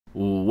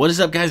What is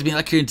up, guys?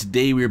 Like here, and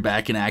today we're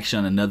back in action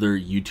on another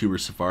YouTuber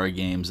Safari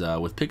Games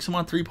with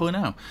Pixelmon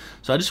 3.0.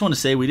 So I just want to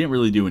say we didn't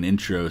really do an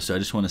intro, so I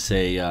just want to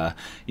say,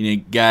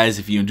 guys,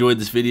 if you enjoyed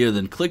this video,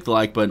 then click the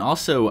like button.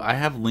 Also, I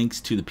have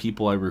links to the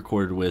people I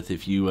recorded with.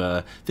 If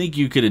you think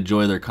you could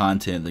enjoy their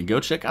content, then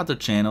go check out their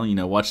channel.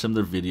 Watch some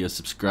of their videos,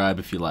 subscribe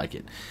if you like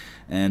it,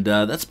 and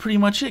that's pretty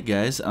much it,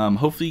 guys.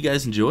 Hopefully you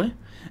guys enjoy,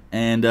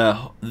 and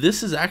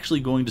this is actually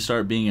going to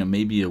start being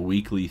maybe a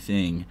weekly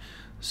thing.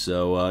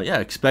 So, yeah,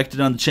 expect it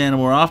on the channel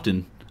more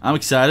often. I'm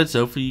excited, so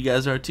hopefully you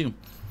guys are too.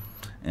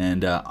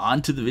 And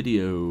on to the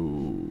video.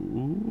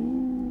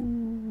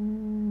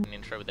 An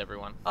intro with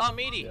everyone. Oh,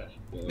 Meaty!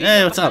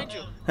 Hey, what's up?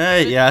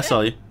 Hey, yeah, I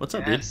saw you. What's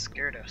up, dude?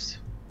 Scared us.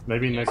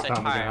 Maybe next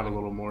time we can have a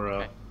little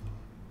more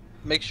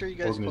Make sure you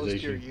guys post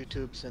your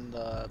YouTubes in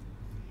the...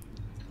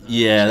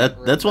 Yeah,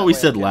 that's what we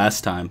said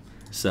last time.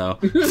 So,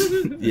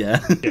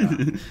 yeah.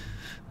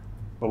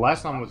 Well,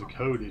 last time was a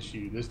code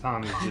issue. This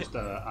time is just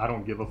I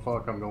don't give a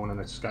fuck. I'm going in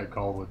a Skype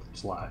call with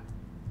Sly.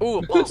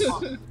 Ooh.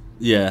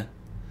 Yeah,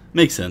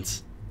 makes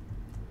sense.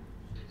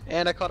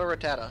 And I caught a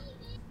Rattata.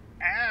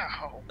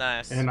 Ow.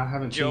 Nice. And I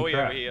haven't Joey seen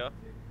crap. over here.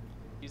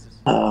 Jesus.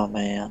 Oh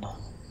man.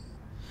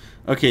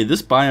 Okay,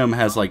 this biome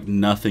has like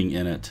nothing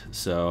in it,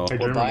 so. Hey,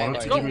 Jeremy, why don't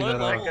It's you got give me low that,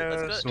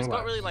 level. It's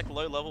got really Snorlax? like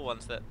low level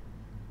ones that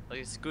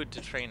it's good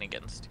to train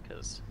against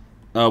because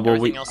Well,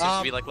 everything we. else seems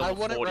to be like I level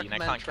wouldn't 40 and I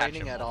recommend can't catch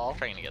training them at or all.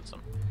 train against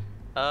them.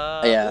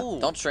 Yeah, ooh.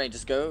 don't train,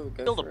 just go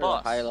Build a for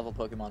boss. higher level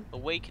Pokemon.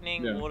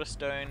 Awakening, Yeah.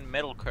 Waterstone,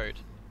 Metal Coat.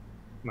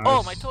 Nice.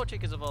 Oh, my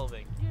Torchic is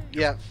evolving.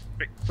 Yeah,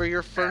 for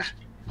your first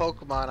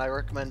Pokemon, I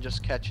recommend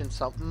just catching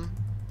something,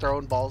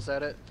 throwing balls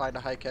at it, find a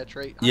high catch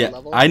rate, high Yeah,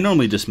 level. I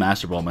normally just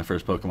Master Ball my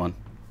first Pokemon.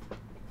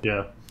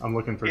 Yeah, I'm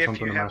looking for If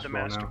something you to have the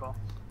master Master now. Ball.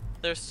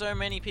 There's so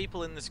many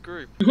people in this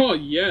group. Oh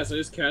yes, I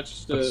just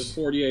catched the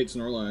 48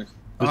 Snorlax. This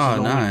Oh, is the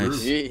only nice.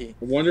 group. Gee.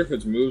 I wonder if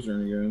its moves are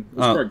any good. It's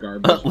probably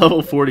garbage.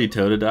 Level 40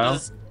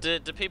 Totodile. Do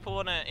people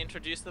want to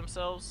introduce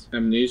themselves?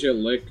 Amnesia,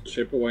 Lick,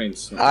 Chip Away, and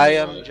Snorlax. I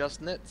am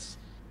just Nits.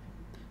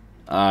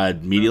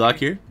 Meatylock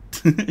here.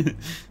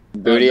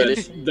 Booty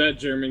edition. That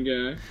German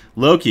guy.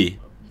 Loki.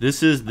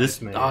 This is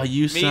this. Nice, man. Oh,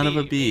 you son of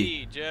a bee.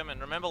 Meaty, German.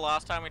 Remember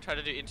last time we tried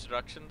to do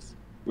introductions?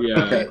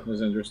 Yeah, Okay. it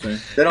was interesting.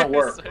 They don't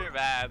work. So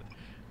bad.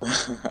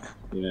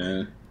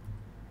 Yeah.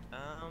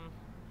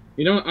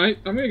 You know, I'm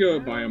gonna go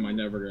with biome I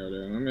never go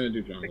to. I'm gonna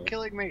do They're jungle.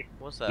 killing me.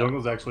 What's that?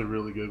 Jungle's actually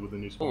really good with the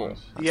new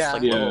spawns. Yeah.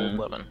 Like Yeah. level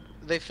 11.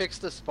 They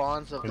fixed the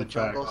spawns of the In fact,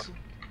 jungles.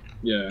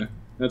 Yeah,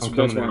 that's I'm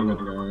why coming I'm in.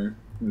 gonna go here.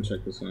 Let me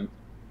check this out.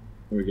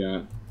 What we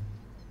got?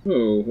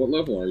 Oh, what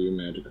level are you,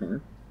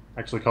 Magikarp?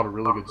 Actually caught a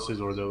really good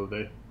Scizor the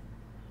other day.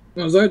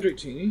 Oh, is that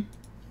Dratini?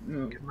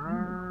 Oh. Come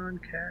on,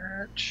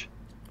 catch.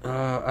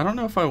 I don't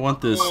know if I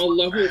want this. Oh,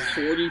 level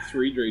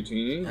 43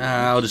 Dratini.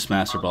 I'll just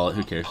Master Ball it.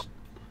 Who cares?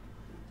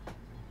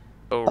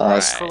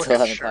 Alright. Still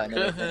haven't found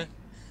anything.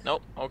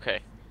 Nope, okay.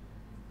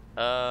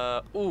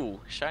 Ooh,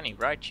 shiny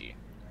Raichu.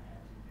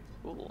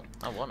 Ooh,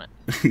 I want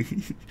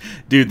it.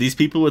 Dude, these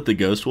people with the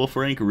Ghost Wolf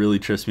rank really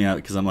trips me out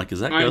because I'm like,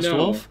 is that I Ghost know.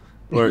 Wolf?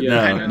 Or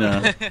Yeah,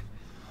 no.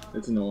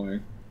 It's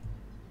annoying.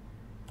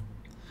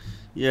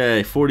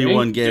 Yay,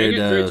 41 Dang it,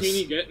 Gyarados.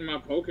 Dratini, get in my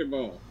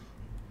Pokeball.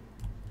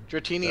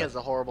 Dratini has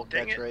a horrible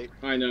Dang catch it. rate.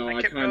 I know, I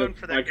I kept kind going of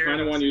for that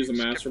want to use the Gyarados,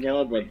 it Master kept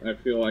Ball, killing but I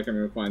feel like I'm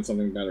gonna find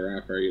something better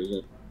after I use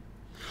it.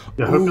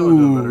 Yeah, hope y'all are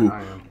doing better than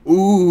I am.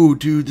 Ooh,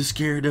 dude, this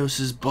Gyarados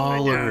is my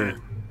baller.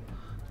 God.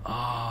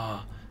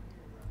 Ah,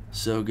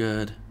 so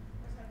good.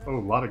 Oh, a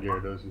lot of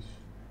Gyarados.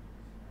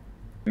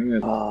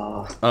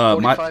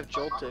 My 45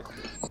 Joltik.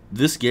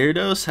 this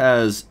Gyarados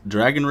has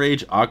Dragon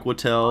Rage, Aqua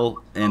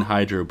Tail, and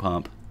Hydro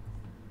Pump.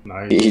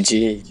 Nice.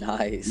 GG,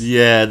 nice.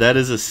 Yeah, that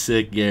is a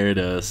sick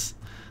Gyarados.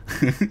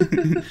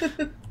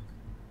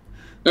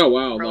 Oh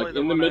wow, Probably like the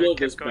in the one I middle of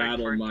kept this going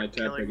battle, for my kept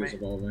killing Tepig is me.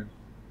 evolving.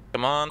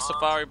 Come on,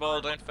 Safari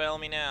Ball, don't fail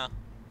me now.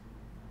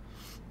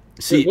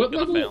 See, Wait, what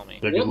You're gonna level? fail me.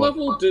 Yeah, good What luck.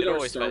 level did It our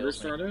always starter fails me.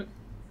 start at?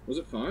 Was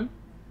it 5?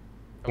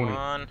 Come 20.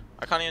 on.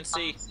 I can't even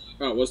see.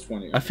 Oh, it was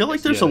 20. I feel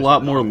like there's Yeah, a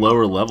lot more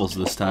lower levels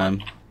this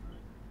time.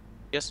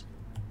 Yes.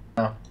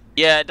 Oh.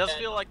 Yeah, it does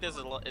feel like there's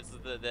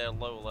they're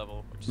lower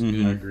level, which is Mhm.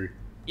 good. I agree.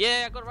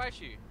 Yeah, I got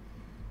Raichu.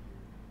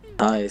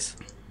 Nice.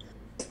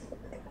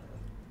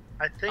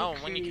 I think Oh,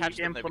 when you he catch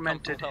them, they become full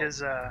implemented health.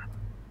 his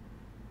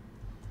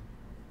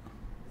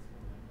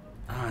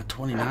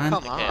 29.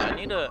 Come Okay, on.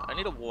 I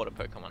need a water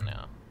Pokemon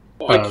now.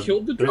 Oh, I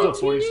killed the There's a Dratini?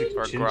 46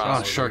 Or Chin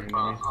grass. Oh, Shark,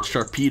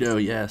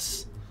 Sharpedo,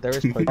 yes. There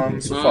is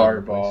Pokemon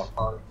Safari Ball.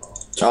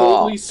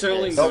 Totally Oh,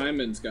 selling yes.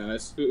 diamonds,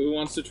 guys. Who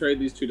wants to trade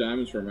these 2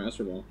 diamonds for a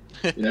Master Ball?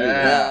 You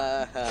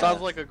know,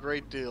 Sounds like a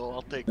great deal.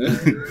 I'll take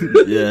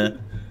that. Yeah.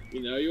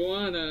 you know you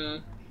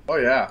wanna. Oh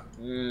yeah.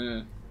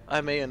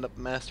 I may end up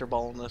master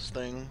balling this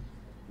thing.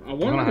 I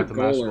gonna wanted have the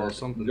to Master Ball Golurk.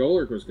 something.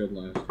 Golurk was good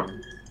last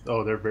time.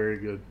 Oh, they're very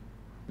good.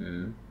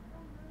 Yeah.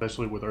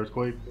 Especially with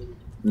Earthquake.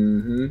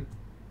 Mm-hmm. It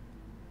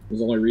was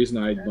the only reason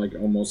I like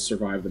almost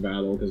survived the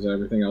battle because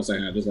everything else I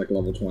had was like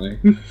level 20.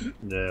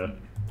 Yeah.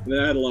 And then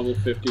I had a level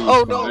 55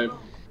 Oh, no.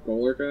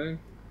 Golurk, I think.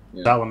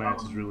 Yeah.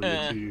 Salamence is really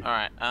good too.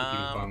 Alright, If you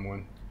can find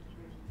one.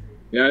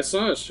 Yeah, I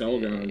saw a shell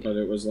gun, but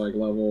it was like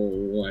level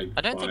like.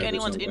 I don't think 5 or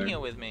anyone's in something. here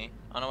with me.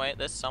 Oh no, wait,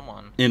 there's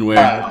someone. In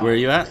where? Where are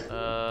you at?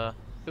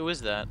 Who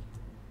is that?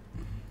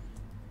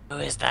 Who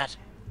is that?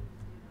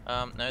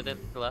 No, they're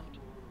left.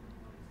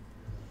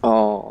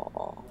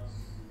 Oh.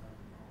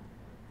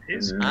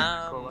 He's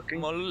Yeah. cool looking.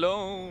 I'm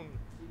alone.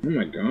 Oh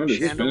my god, is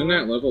this been in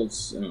that level?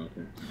 Oh, okay.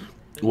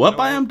 What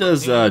biome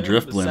does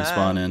Driftblim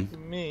spawn in?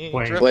 Wait.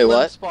 Driftblim Wait,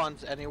 what?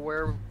 spawns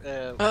anywhere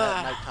at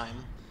nighttime.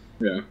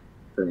 Yeah,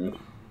 pretty much.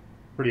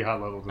 Pretty high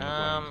levels in the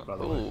flames, by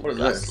the way. Ooh, What is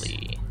this?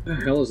 ghastly. What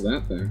the hell is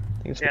that thing?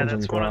 I think it's Yeah, yeah,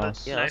 that's one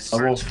of the Yeah, nice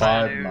level parts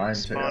 5 to Ninetale.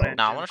 spawn into.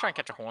 Nah, I want to try and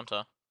catch a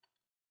Haunter.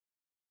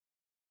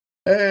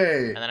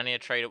 Hey! And then I need to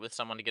trade it with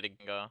someone to get a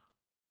Gengar.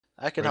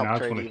 I can Right now, I help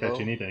just trade want to catch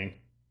Evo. anything.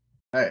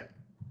 Hey.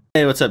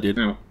 Hey, what's up, dude?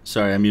 No.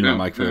 Sorry, I muted No,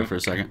 my mic no. for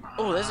a second.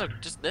 Oh, there's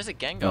a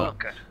Gengar. Oh.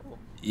 Okay.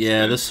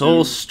 Yeah, this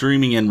whole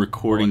streaming and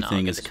recording Oh, no,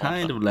 thing get is this one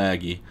kind up. of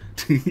laggy.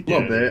 A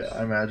little bit,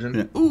 I imagine.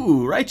 Yeah.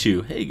 Ooh,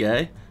 Raichu. Hey,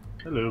 guy.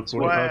 Hello,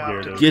 45 Wow.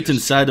 Gyarados. Get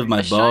inside of my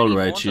A ball, shiny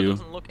Haunter Raichu.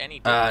 doesn't look any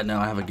different. No,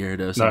 I have a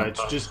Gyarados. No,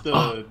 it's just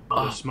the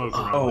smoke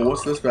around. Oh, it.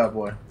 what's this bad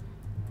boy?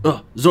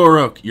 Oh,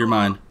 Zoroark, you're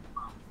mine.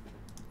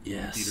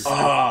 Yes.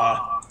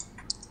 Ah!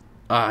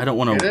 I don't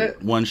want Get to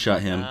it?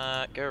 one-shot him.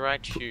 Go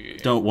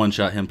Raichu. Don't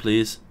one-shot him,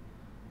 please.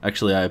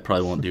 Actually, I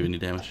probably won't do any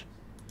damage.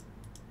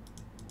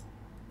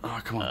 Oh,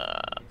 come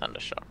on.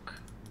 Thundershock.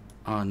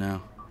 Oh,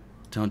 no.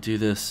 Don't do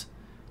this.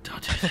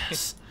 Don't do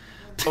this.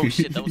 Oh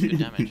shit, that was good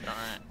damage.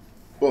 Alright.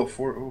 Well,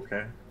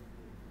 okay.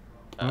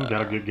 Oh,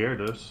 got a good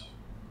Gyarados.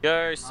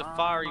 Go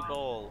Safari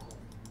Ball.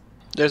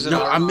 There's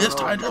No, I another missed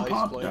one on Hydro Ice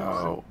Pump. Blade.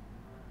 No.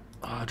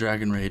 Oh,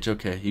 Dragon Rage.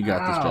 Okay, you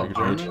got this, Ow,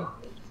 Dragon Rage. German.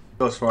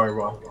 Go,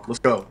 Fireball. Let's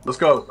go. Let's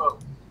go. Come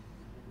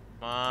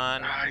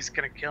on. Ah, he's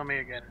gonna kill me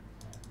again.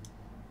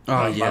 Oh,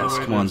 By the yes.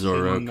 way, Come on, there's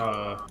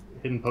Zoroark.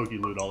 Hidden Poke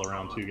Loot all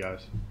around, too,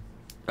 guys.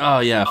 Oh,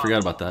 yeah, I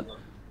forgot about that.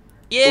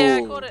 Yeah,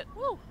 I Ooh. caught it.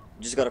 Woo.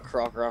 Just got a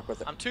Croc Rock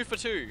with an I'm 2 for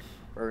 2.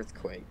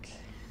 Earthquake.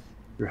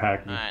 You're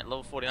hacking. Alright,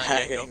 level 49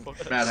 Hacking.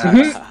 Gengar. Mad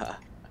Hack.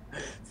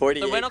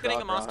 48 So we're not getting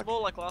a Croc Master Rock.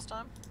 Ball like last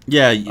time?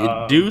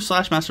 Yeah, do /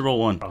 Master Ball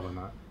 1. Probably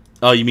not.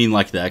 Oh, you mean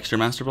like the extra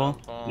Master Ball?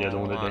 Yeah, the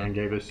one that Dan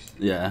gave us.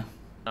 Yeah.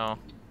 No.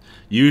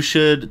 You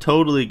should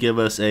totally give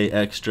us a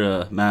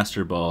extra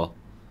Master Ball.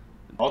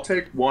 I'll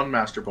take one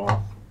Master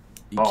Ball.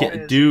 You Oh.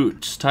 can't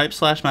just type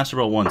 / Master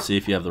Ball 1, see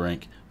if you have the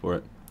rank for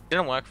it.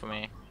 Didn't work for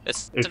me. It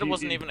said If it you-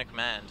 wasn't even a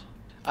command.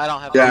 I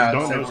don't have. Yeah,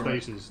 Don't, no same.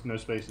 spaces. No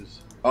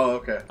spaces. Oh,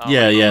 okay. Oh,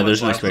 Yeah, yeah, oh,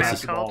 there's no what's spaces.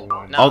 Master Ball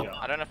one. No, Yeah.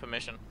 I don't have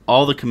permission.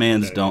 All the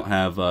commands Okay. don't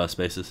have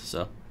spaces,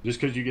 so.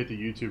 Just because you get the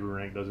YouTuber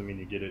rank doesn't mean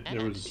you get it.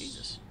 There was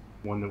Jesus.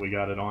 one that we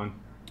got it on.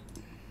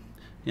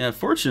 Yeah, I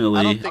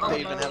fortunately. don't think they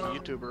even have a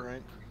YouTuber,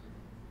 right?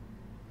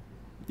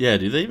 Yeah,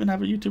 do they even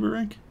have a YouTuber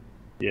rank?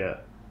 Yeah.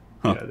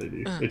 Huh. Yeah, they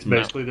do. It's No,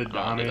 basically the I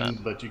don't do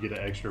diamond, but you get an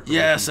extra.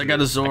 Yes, I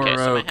got a Okay, so my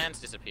Zoroark. hands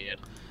disappeared.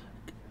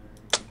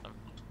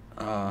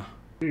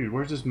 Dude,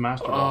 where's this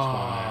Master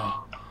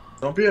Ball spawn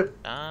Don't be a.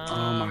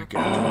 Oh my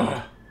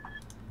god.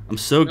 I'm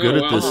so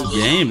good Oh, at this wow.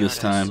 game this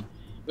time.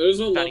 There's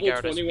a Shiny level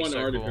Gyarados would be 21 so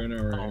Articuno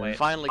cool. right Oh, here. wait.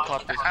 Finally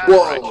caught this.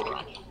 Whoa!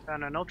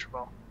 Found an Ultra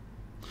Ball.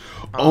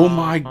 Oh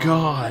my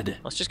god.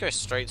 Let's just go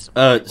straight.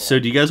 So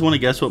do you guys want to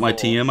guess what my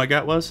TM I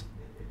got was?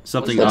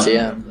 Something. What's the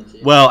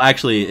TM? Well,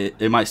 actually,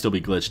 it might still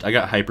be glitched. I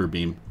got Hyper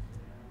Beam.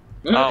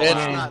 Oh, It's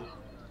wow. not.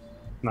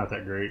 Not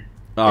that great.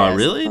 Oh, Yeah, it's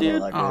really, not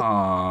dude? that good.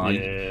 Aw,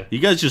 Yeah. you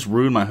guys just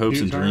ruined my hopes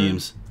Two and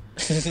turns.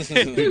 dreams.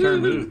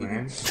 Two-turn move,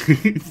 man.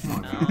 Come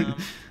on now.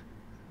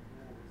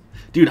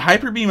 Dude,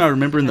 Hyper Beam I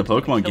remember in the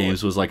Please don't Pokemon kill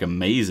games was like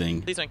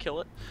amazing. Please don't kill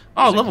it.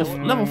 Oh, Please don't kill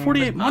it. level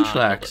 48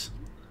 Munchlax.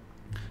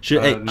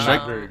 Should hey, not should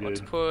I, very Let's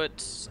good. put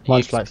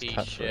Munchlax EXP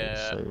catch rate,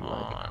 share so like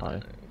on.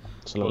 high.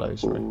 It's a little low,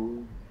 sorry.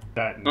 Ooh.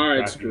 That and Alright,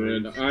 crappy screw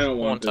it. rage. I don't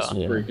want this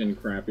Haunter. Yeah. freaking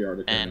crappy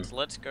Articuno. And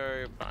let's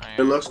go by.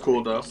 It looks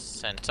cool, though.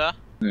 Center.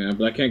 Yeah,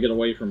 but I can't get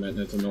away from it, and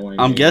it's annoying.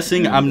 I'm me.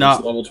 guessing And I'm it's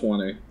not- level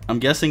 20. I'm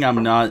guessing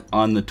I'm not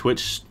on the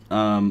Twitch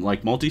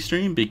like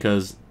multi-stream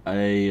because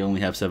I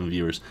only have 7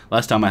 viewers.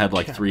 Last time I had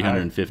like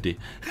 350.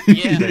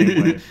 Yeah.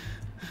 Same way.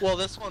 Well,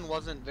 this one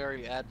wasn't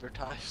very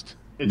advertised.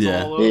 It's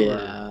Yeah. all over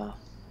Yeah.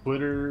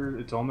 Twitter.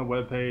 It's on the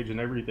webpage and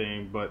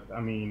everything. But I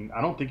mean,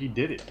 I don't think he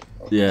did it.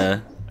 Yeah.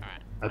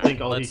 I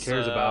think all Let's, he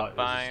cares about is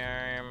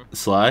biome.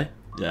 Sly?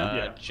 Yeah.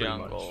 Yeah, pretty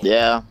Jungle. much.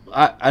 Yeah.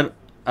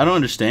 I don't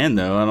understand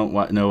though. I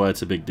don't know why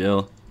it's a big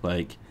deal.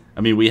 Like,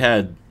 I mean, we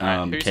had Alright,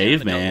 who's here in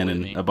the Caveman jungle and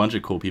with me? a bunch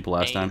of cool people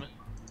last time.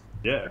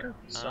 yeah.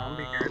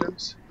 Zombie Um,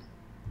 Gyarados.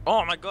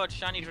 Oh my god,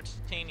 shiny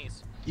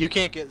Dratini's. You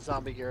can't get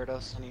zombie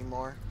Gyarados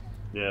anymore.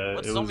 Yeah.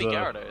 What's it zombie was,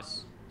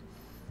 Gyarados?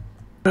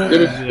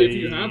 If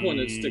you have one,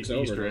 it sticks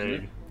over, Easter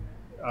doesn't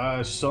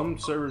egg. Some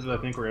servers I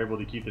think were able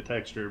to keep the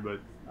texture, but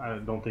I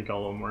don't think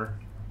all of them were.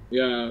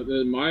 Yeah,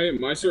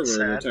 my server,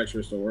 the Sad.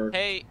 texture still works.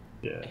 Hey,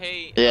 Yeah.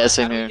 hey. Yeah, how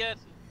same do we here. get?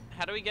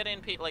 How do we get in?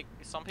 Like,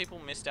 some people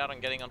missed out on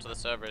getting onto the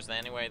server. Is there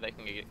any way they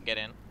can get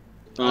in?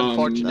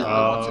 Unfortunately.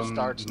 once it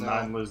starts now.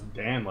 not unless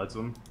Dan lets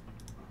them.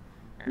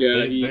 Yeah,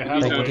 They- he they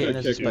have They a can way get in to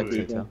as a do it.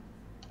 spectator.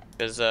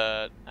 Because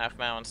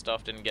Afmao and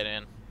stuff didn't get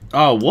in.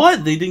 Oh,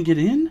 what? They didn't get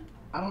in?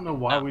 I don't know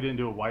why No. we didn't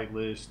do a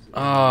whitelist.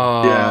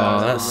 Oh, Yeah.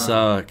 that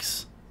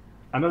sucks.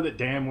 I know that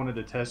Dan wanted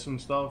to test some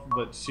stuff,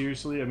 but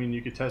seriously, I mean,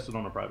 you could test it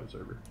on a private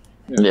server.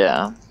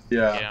 Yeah.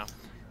 Yeah.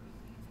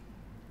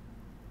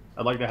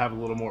 I'd like to have a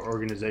little more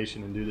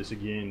organization and do this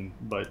again,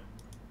 but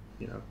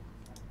you know,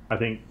 I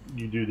think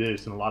you do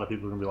this, and a lot of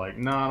people are gonna be like,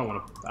 "No,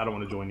 I don't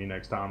want to join you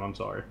next time. I'm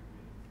sorry."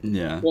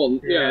 Yeah. Well,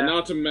 yeah, Yeah.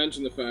 not to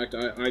mention the fact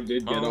I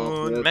did get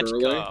off work Magic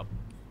early, Cup.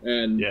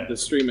 and Yeah. the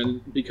stream,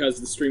 and because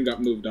the stream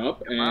got moved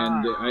up,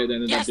 and it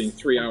ended up being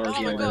 3 hours Oh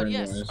my later god,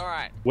 anyways. yes.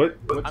 Alright. What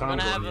I'm time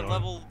gonna zone have are a you on?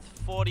 level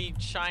 40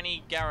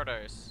 shiny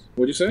Gyarados.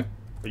 What'd you say?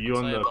 Are you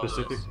on Say the about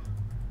Pacific? those.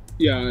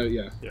 Yeah,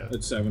 Yeah.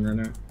 it's 7 right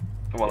now.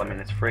 Well, I mean,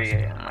 it's 3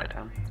 a.m. my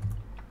time.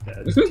 Yeah,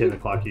 it's 10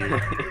 o'clock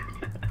here.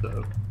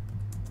 So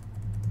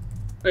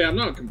Hey, I'm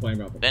not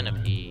complaining about the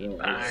Venipede. really.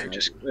 I It's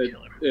just like-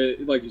 kill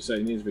him. like you said,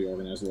 it needs to be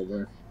organized a little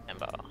better.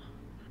 Ember.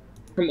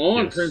 Come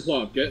on, Yes.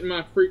 Prinplop, get in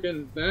my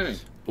freaking thing.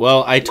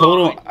 Well, I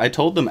told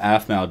them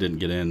Aphmau didn't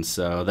get in,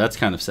 so that's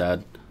kind of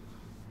sad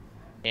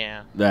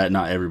Yeah. that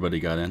not everybody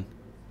got in.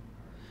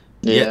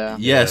 Yeah.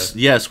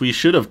 Yes, we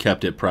should have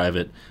kept it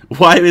private.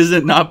 Why is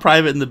it not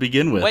private in the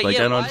begin with? Wait, like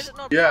yeah, I don't. why is it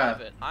not Yeah.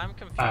 private? I'm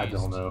confused. I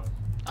don't know.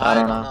 I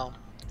don't know.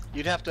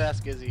 You'd have to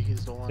ask Izzy.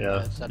 He's the one Yeah,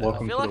 that set it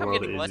welcome I up. feel like to the I'm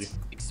world getting of less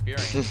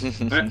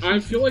experience. I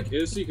feel like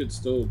Izzy could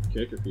still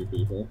kick a few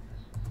people.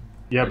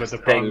 Yeah, but the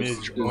problem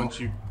is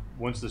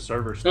once the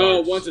server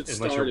starts, once it unless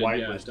started, you're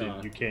yeah, whitelisted,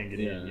 duh. you can't get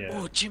in. Yeah. Yeah.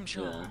 Oh,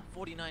 Chimchar. Yeah.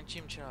 49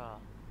 Chimchar.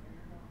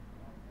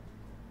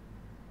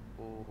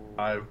 Ooh,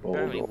 5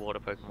 apparently Bulldog. water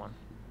Pokemon.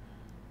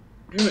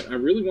 Damn it, I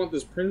really want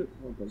this print.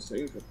 Oh, but it's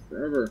taking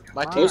forever.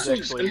 My team's Also,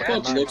 actually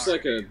Prinplop had looks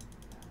like a.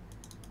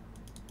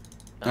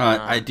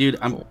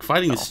 I'm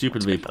fighting the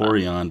stupid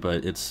Vaporeon,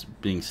 but it's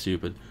being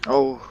stupid.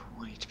 Oh,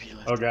 1 HP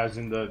left. Oh, guys,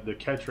 and the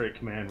catch rate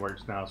command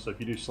works now. So if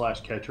you do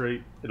 /catch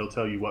rate, it'll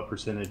tell you what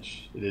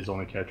percentage it is on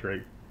the catch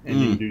rate, and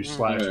you can do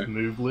Okay.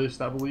 /move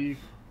list, I believe.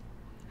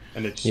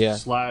 And it's Yeah.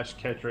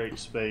 /catch rate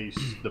space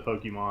the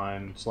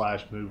Pokemon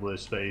 /move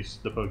list space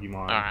the Pokemon.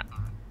 Alright.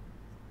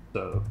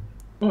 So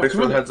Oh, Thanks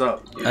for come the on. heads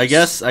up. I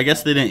guess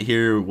they didn't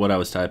hear what I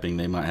was typing.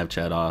 They might have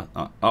chat off.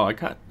 Oh, I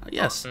got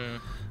yes,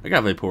 I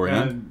got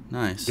Vaporeon. And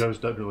Nice.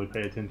 Ghost doesn't really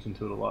pay attention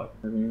to it a lot.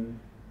 I mean,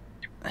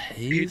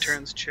 He Haze?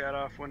 turns chat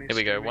off when he's Here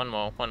we go, streaming.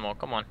 one more,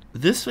 come on.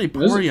 This this is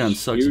Vaporeon a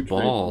sucks huge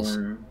balls.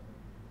 Vaporeon.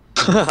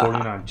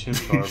 49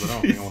 Chimchar, but I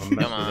don't think I want to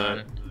mess Come with on.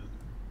 that.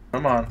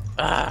 Come on.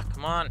 Ah,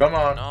 come on. Come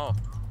on. No.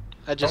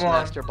 I just Come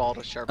on. master balled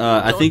a sharp.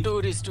 I Don't think.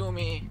 do this to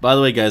me. By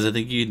the way, guys, I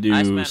think you can do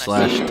Iceman, I see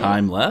you.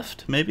 /time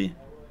left, maybe,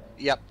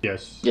 Yep.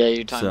 Yes. Yeah,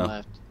 you time So-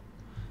 left.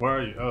 Where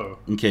are you? Oh,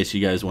 in case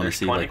you guys want to There's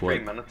see like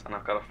 23 what. minutes, and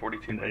I've got a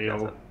 42 an minute AO.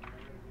 asset.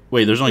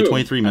 Wait, there's only Ooh.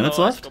 23 minutes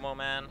Hello, left. Eskimo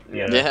man.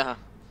 Yeah. Yeah.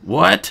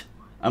 What?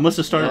 I must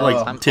have started like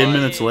I'm 10 fine.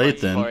 minutes late Like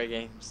then. 4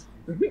 games.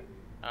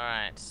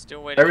 Alright,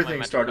 still waiting Everything for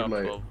my started Magikarp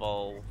late. to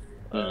evolve.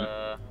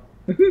 Yeah,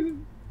 I It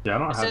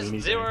don't have says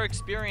anything. 0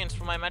 experience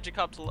for my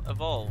Magikarp to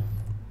evolve.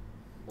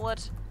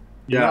 What?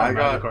 Yeah, I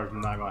Magikarp's got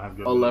not gonna have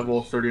good a moves.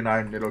 level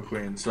 39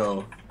 Nidoqueen,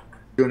 so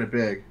doing it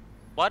big.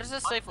 Why does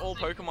it say for all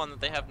Pokemon that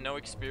they have no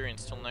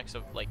experience till next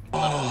of like?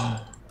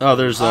 Oh,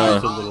 there's It's a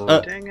little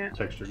Dang it.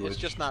 texture glitch. It's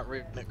just not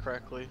reading it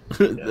correctly.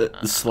 the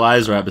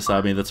Sly's right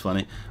beside me. That's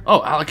funny.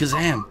 Oh,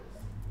 Alakazam.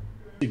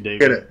 David.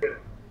 Get it.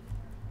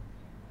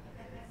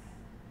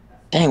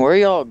 Dang, where are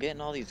y'all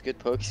getting all these good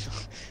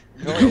Pokemon?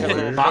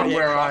 Not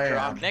where I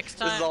am. Next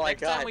This is time, all I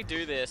next time got. we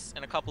do this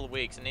in a couple of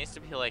weeks, it needs to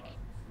be like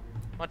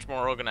much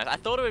more organized. I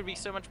thought it would be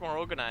so much more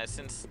organized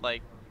since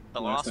like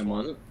the last time,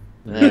 one. was it?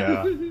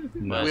 Yeah. But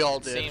No. We all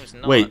it did. Seems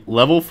not. Wait,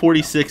 level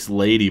 46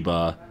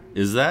 Ladybug.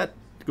 Is that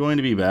going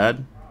to be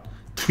bad?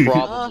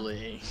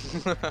 Probably.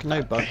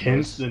 No bug.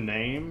 Hence the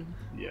name.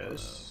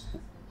 Yes.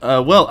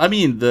 Well, I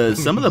mean,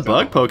 some of the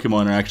bug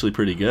Pokemon are actually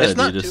pretty good. It's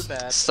not You too just,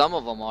 bad. Some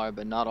of them are,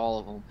 but not all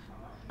of them.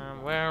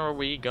 Where are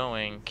we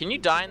going? Can you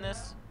die in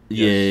this?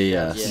 yeah.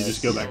 Yeah. You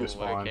just go back to Ooh,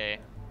 spawn. Okay.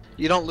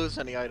 You don't lose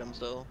any items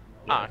though.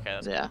 Ah, okay.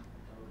 That's Yeah.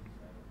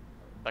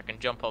 I can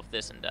jump off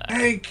this and die.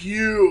 Thank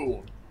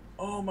you.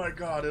 Oh my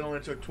god, it only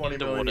took 20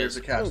 Into million years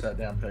to waters. catch that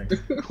damn thing.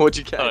 What'd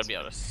you Thought I'd catch? be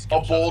able to A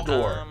skip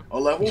Boldor. some. A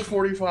level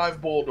 45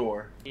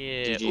 Boldor. Yeah.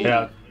 GG. Ooh,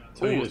 Yeah.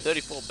 Tell you Ooh, this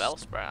 34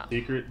 Bellsprout.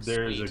 Secret.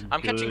 There's Sweet. a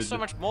I'm catching good- so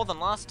much more than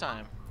last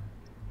time.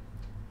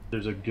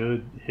 There's a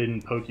good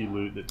hidden Poke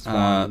loot that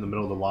spawns in the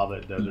middle of the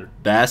lava desert.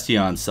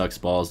 Bastion sucks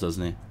balls,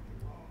 doesn't he?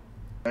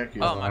 Thank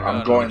you. Oh my I'm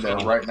god. going there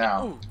right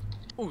now.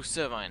 Ooh,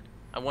 Servine.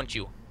 I want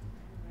you.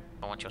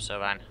 I want your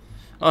Servine.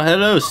 Oh,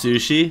 hello,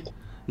 Sushi.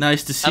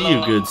 Nice to see Hello.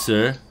 you, good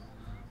sir.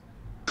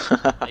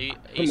 Are you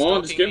Come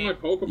on, just stalking get me? my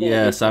Pokeball.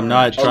 Yes, I'm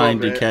not Hold trying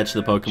on, to man. catch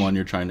the Pokemon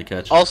you're trying to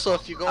catch. Also,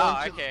 if you go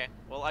Oh, into okay.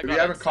 Well, I If got you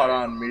haven't it, caught so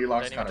on,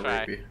 Melock's don't even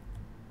kind of try.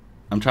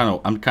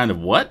 rapey. I'm kind of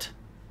what?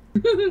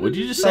 What'd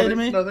you just say to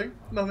me?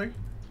 Nothing.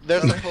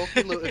 there's a Poke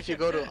loot. If you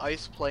go to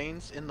Ice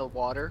Plains in the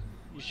water,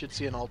 you should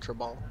see an Ultra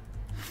Ball.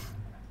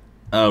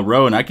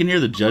 Rowan, I can hear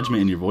the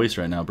judgment in your voice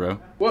right now, bro.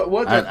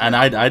 What?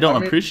 I don't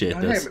mean, appreciate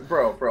this. Hey,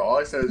 bro, all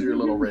I said is you're a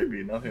little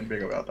rapey. Nothing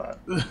big about that.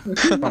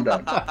 I'm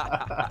done.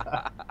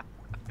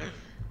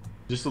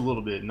 Just a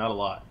little bit, not a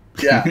lot.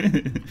 Yeah,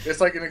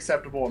 it's like an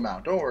acceptable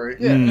amount. Don't worry.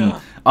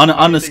 Mm.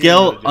 On a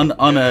scale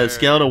on a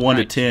scale of 1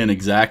 to 10,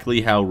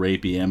 exactly how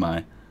rapey am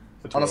I?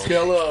 On a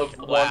scale of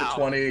 1 to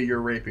 20,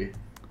 you're rapey.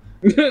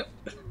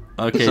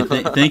 Okay,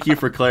 thank you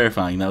for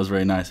clarifying. That was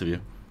very nice of you.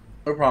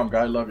 No problem,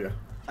 guy. Love you.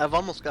 I've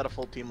almost got a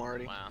full team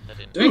already. Wow, that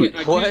didn't. Dang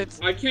it! What?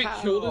 I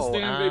can't kill this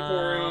damn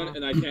Vaporeon,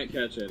 and I can't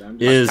catch it. I'm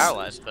just Is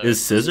paralyzed, though.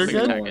 is Scissor Quick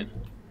good? attack.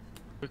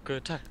 Quick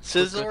attack.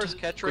 Scissor's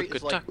catch rate is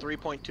Quick like attack.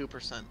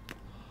 3.2%.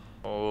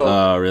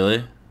 Oh,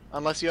 really?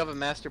 Unless you have a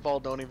Master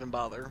Ball, don't even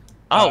bother.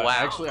 Oh wow.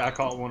 Actually, I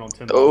caught one on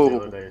 10 Oh.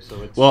 balls the other day,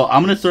 so it's. Well,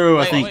 I'm gonna throw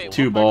I Wait, think wait,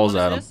 2 what balls Pokemon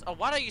at is him. this? Oh,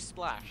 why don't you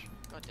splash?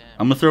 God damn.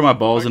 I'm gonna throw my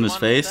balls in his Pokemon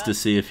face is to that?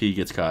 see if he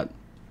gets caught.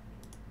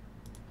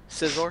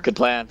 Scissor? Good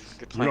plan.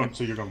 Good You're plan. gonna,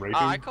 so you're gonna rape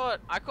I him?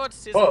 caught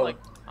Scissor Whoa. like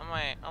on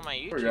my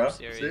There we go. YouTube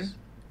series. See?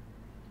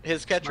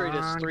 His catch rate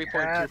is Come on,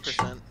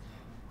 3.2%.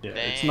 Yeah,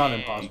 it's not Dang.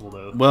 impossible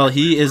though. Well,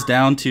 he is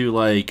down to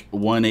like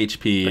 1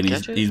 HP, and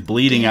Catch it? he's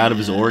bleeding out of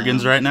his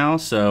organs right now.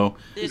 So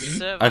This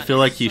server I feel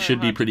like is he so should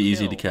be hard pretty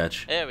easy to kill.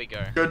 catch. There we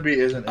go. Could be,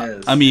 isn't,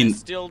 is. I mean,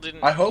 Still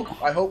didn't. I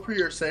hope for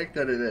your sake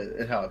that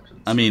it helps.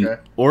 I mean,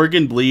 Okay?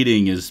 organ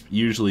bleeding is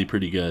usually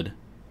pretty good.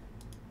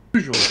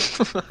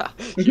 Usually.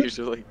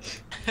 Usually.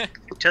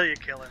 Until you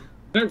kill him.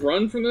 Can I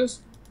run from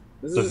this?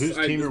 This So is whose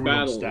team this are we gonna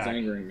battle is stack?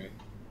 angering me.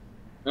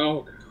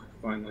 Oh, God,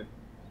 finally.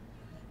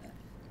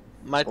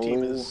 My team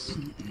Oh. is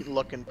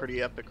looking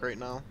pretty epic right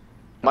now.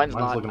 Mine's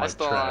Mine's not. looking I like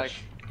still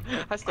trash.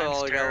 I still Mine's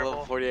only got a level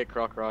terrible. 48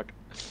 Croc Rock.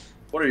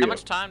 What are you? How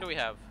much time do we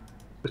have?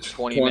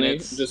 20 20,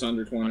 minutes. just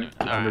under 20.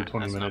 Alright,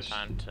 20 that's minutes. enough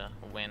time to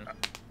win. To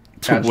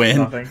Catch win,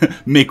 nothing.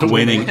 Mick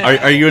winning.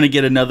 Are you gonna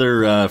get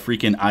another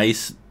freaking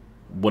ice,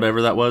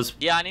 whatever that was?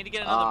 Yeah, I need to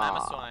get another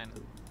Ah. Mammoth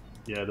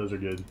Yeah, those are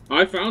good.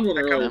 I found one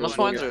I earlier. got Mammoth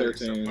one ones so are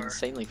 13. far.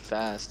 insanely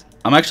fast.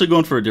 I'm actually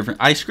going for a different.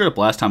 I screwed up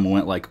last time. I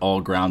went like all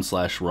ground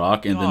 /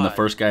 rock, and then the God,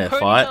 first guy I Pokemon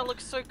fought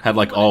looks so had cool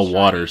like when all it's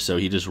water, shiny. so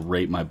he just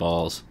raped my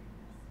balls.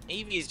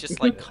 Eevee's just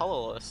like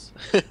colorless.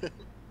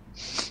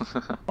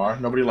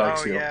 Nobody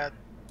likes Oh you. yeah,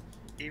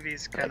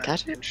 Eevee's kind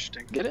catch of it?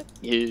 interesting. Get it?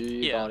 You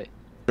Yeah. got it.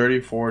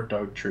 34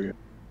 Doug Tree.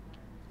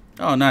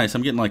 Oh, nice!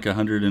 I'm getting like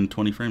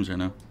 120 frames right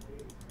now.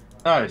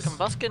 Nice.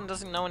 Combuskin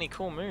doesn't know any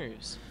cool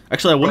moves.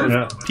 Actually, I wonder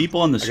Yeah. if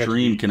people on the I got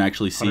stream the can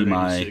actually see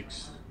my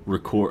 186.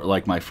 record,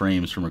 like my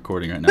frames from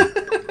recording right now.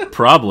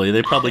 Probably,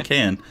 they probably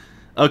can.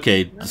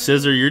 Okay,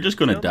 Scissor, you're just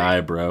gonna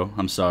die, bro.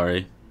 I'm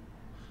sorry.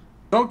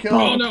 Don't kill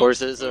Oh, him. no. Poor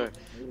Scissor.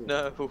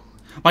 No.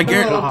 My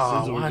Gyarados. Oh, Oh,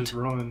 Scissor, what? just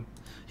run.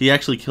 He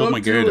actually killed Don't my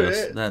do Gyarados.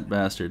 it. That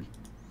bastard.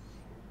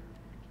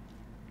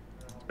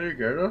 Are you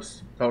Gyarados?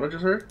 Is that what I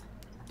just heard?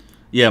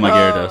 Yeah, my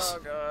Gyarados. Oh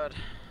god.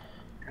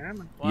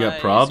 Come on. You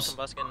got Why is probs?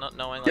 Combuskin not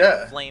knowing like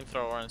Yeah.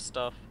 flamethrower and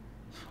stuff?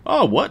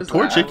 Oh, what? What is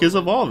Torchic that? is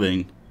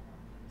evolving.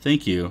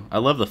 Thank you. I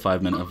love the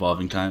 5-minute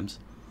evolving times.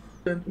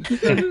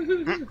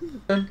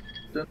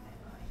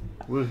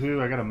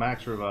 Woohoo! I got a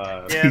max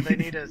revive. Yeah, they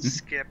need to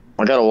skip.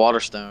 I got a water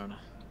stone.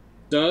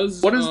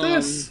 Does What is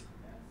this?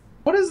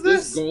 What is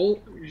this?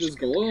 Does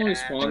Goal only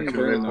spawn in the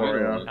Vaporeon.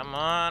 Vaporeon? Come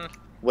on.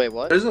 Wait,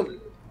 what?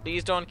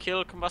 Please don't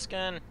kill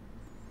Combuskin.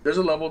 There's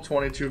a level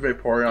 22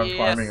 Vaporeon Yes,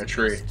 climbing a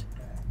tree. just-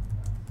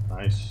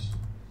 Nice.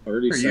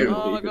 37 you.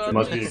 Oh my Pikachu. God.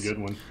 Must be a good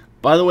one.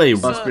 By the way,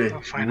 Must be. Oh,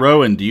 fine.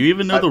 Rowan, do you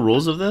even know the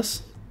rules of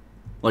this?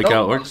 Like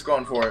how it I'm works? just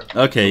going for it.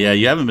 Okay, yeah,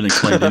 you haven't been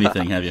explained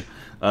anything, have you?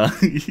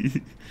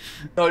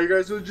 No, you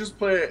guys would just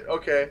play it.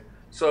 Okay.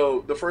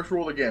 So the first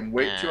rule of the game: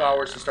 wait 2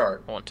 hours to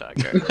start. One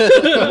tiger.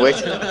 Wait.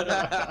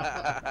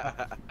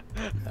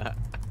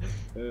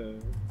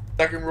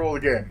 Second rule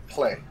of the game: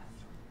 play.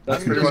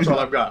 That's pretty much all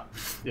I've got.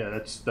 Yeah,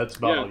 that's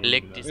about all you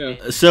Lick need this to know.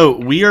 bitch.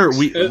 So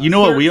you know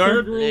what we are?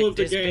 Third rule of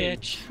the Lick this game: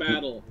 bitch.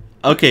 battle.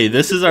 Okay,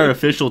 this is our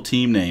official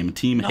team name,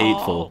 Team No.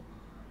 Hateful.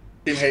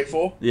 Team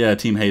Hateful. Yeah,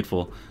 Team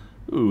Hateful.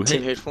 Ooh,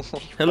 Team hey, hateful.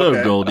 hello,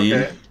 Okay, Goldine.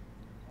 okay.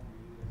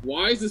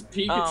 Why is this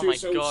Pikachu Oh my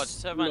so God,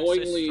 Seven's so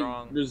annoyingly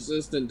strong.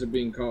 resistant to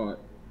being caught?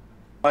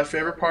 My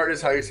favorite part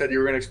is how you said you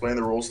were going to explain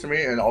the rules to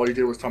me, and all you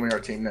did was tell me our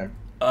team name.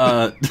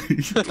 Well,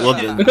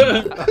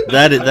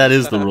 that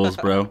is the rules,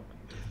 bro.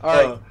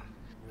 Alright.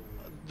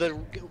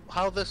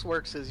 How this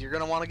works is you're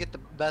gonna want to get the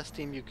best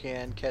team you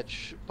can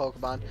catch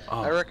Pokemon.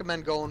 Oh. I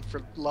recommend going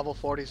for level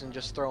 40s and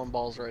just throwing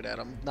balls right at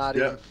them. Not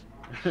Yeah.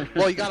 even.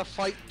 Well, you gotta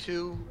fight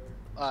to.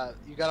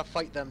 You gotta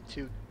fight them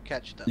to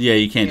catch them. Yeah,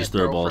 you can't just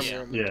throw from balls.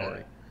 your Yeah.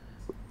 inventory.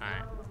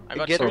 Alright. I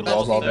got Get two throw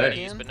balls level all day.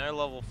 30s, but no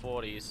level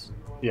 40s.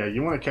 Yeah,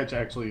 you want to catch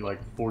actually like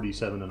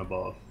 47 and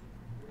above.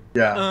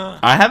 Yeah.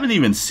 I haven't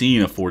even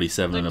seen a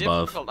 47 They're and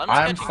above. difficult. just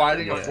I'm catching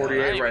fighting a Pokemon. 48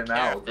 I don't even right care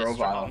now, if they're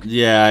Grovyle. strong.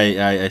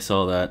 Yeah, I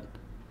saw that.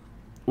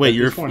 Wait,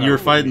 This one you're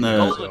I fighting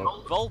really the. don't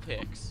know.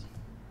 Vulpix.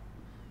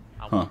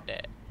 I Huh. want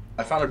that.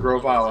 I found a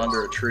Grovyle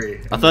under a tree.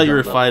 I thought you were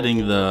Level-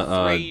 fighting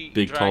the Three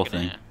big tall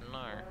thing. Dragonair. No,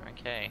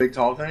 okay. Big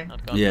tall thing?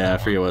 Not going Yeah, I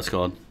for forget what it's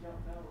called.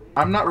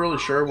 I'm not really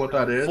sure what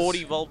that is.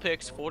 40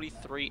 Vulpix,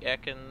 43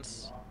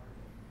 Ekans.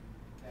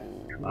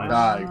 Nice.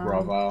 Die,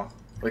 Grovyle.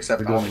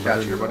 Except We're going going to better catch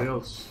than you, everybody bro.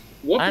 else.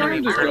 What I don't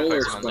brand even does heard of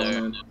Golar Pokemon spawn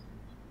there. in?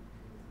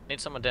 Need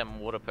some of them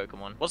water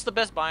Pokemon. What's the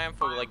best biome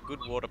for like good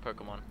water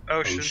Pokemon?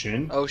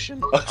 Ocean. Ocean.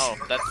 Oh,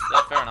 that's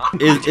fair enough.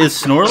 Is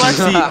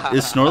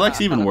Snorlax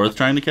even worth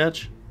trying to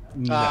catch?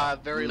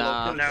 Very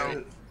Nah. low.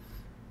 No.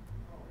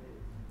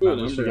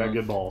 Unless you got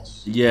good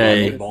balls.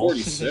 Yay. Good balls.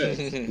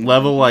 46.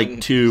 Level like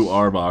 2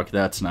 Arbok.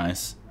 That's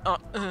nice. Uh,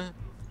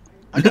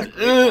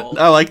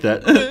 I like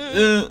that.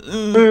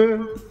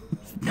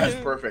 That's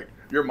perfect.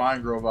 You're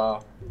mine,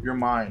 Grovile. You're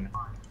mine.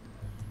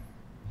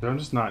 I'm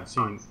just not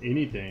seeing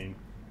anything.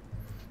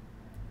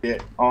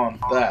 Get on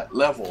that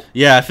level.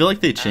 Yeah, I feel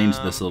like they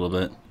changed this a little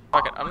bit.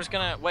 Fuck it, I'm just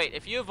gonna wait.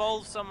 If you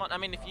evolve someone, I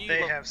mean, if you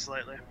They have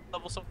slightly.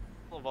 level someone,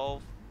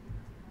 evolve.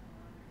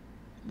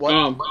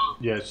 What?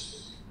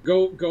 Yes.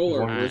 Goler, As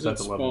long as where's it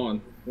that's the level.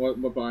 spawn?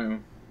 What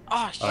biome?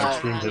 Oh shit.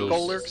 Extreme Hills.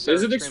 Golurks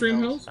Is are it Extreme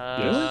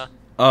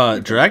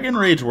Hills? Dragon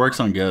Rage works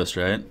on Ghost,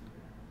 right?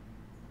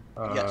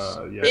 Yes.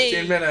 Yeah.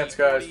 15 minutes,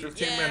 guys.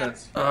 15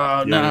 minutes. Oh,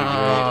 Yeah,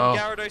 no.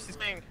 Gyarados is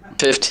being.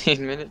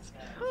 15 minutes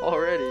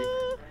already.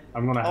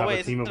 I'm gonna have Oh wait, a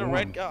is team it of a one.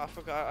 red? Oh, I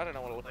forgot. I don't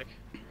know what it looks like.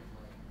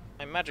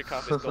 My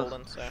Magikarp is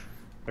golden, so.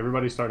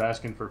 Everybody start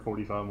asking for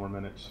 45 more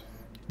minutes.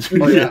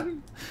 Oh, yeah.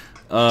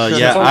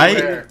 Yeah,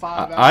 Somewhere.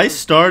 I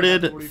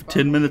started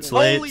 10 minutes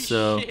late, Holy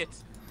so... shit!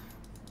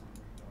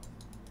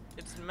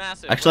 It's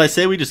massive. Actually, I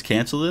say we just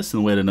cancel this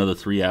and wait another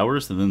 3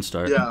 hours and then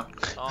start. Yeah.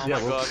 Oh Yeah,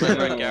 my we'll- god, my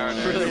red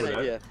Gyarados.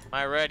 Really? Yeah.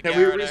 My red Can Gyarados.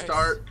 we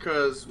restart?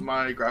 Because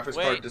my graphics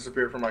Wait. card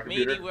disappeared from my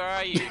computer. Meaty, where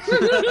are you?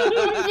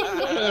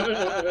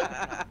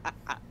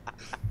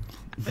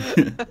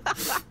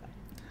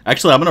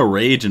 Actually, I'm gonna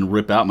rage and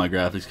rip out my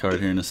graphics card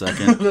here in a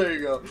second. There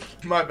you go.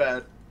 My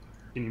bad.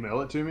 Can you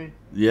mail it to me?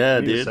 Yeah,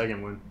 I need a dude.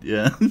 second one.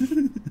 Yeah.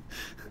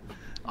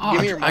 Oh,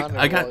 Give me your I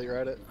monitor got. while you're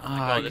at it.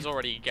 Oh, there's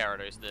already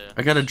Gyarados there.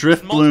 I got a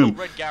Drift There's multiple Bloom.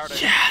 red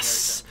Gyarados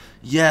Yes.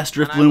 in Yes,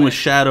 Drift And I Bloom with went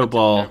Shadow to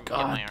Ball. go get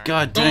my iron.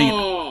 God dang it.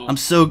 Oh, I'm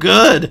so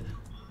good.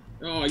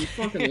 oh, you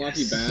fucking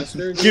lucky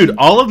bastard. Dude,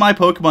 all of my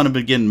Pokemon have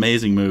been getting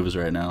amazing moves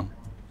right now.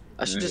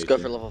 I should I just hate go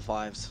you. for level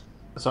 5s.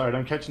 Sorry,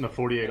 I'm catching a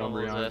 48 What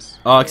was Umbreon. this?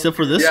 Oh, except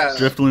for this Yeah.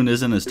 Drift Bloom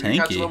isn't as If you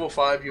catch tanky. level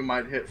 5, you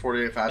might hit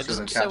 48 It faster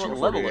than doesn't say catching what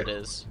a level 48.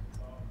 it is.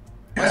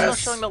 Why is it not Yes.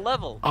 showing the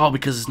level? Oh,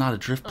 because it's not a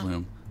Drift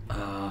Bloom.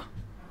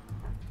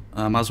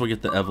 Might as well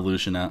get the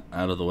evolution out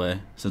of the way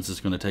since it's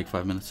going to take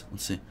 5 minutes.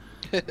 Let's see.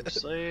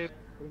 Sleep.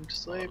 Put him to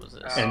sleep. What was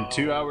this? And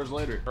 2 hours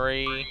later.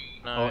 3.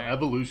 No. Oh,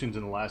 evolutions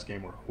in the last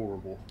game were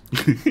horrible.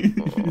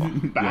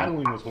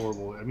 Battling was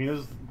horrible. I mean, it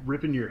was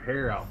ripping your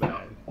hair out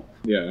bad.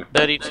 Yeah.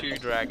 32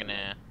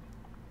 Dragonair.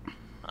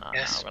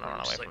 Yes, I'm gonna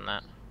run away sleep. from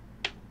that.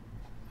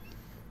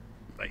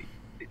 Wait.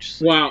 Just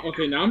sleep. Wow,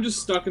 okay, now I'm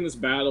just stuck in this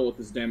battle with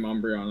this damn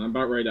Umbreon. I'm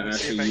about ready to Let's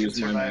see if actually I can use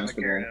my survive a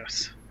Master Ball.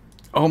 Gyarados.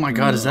 Oh my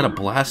god, is that a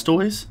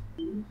Blastoise?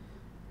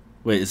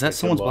 Wait, is that Good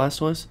someone's luck.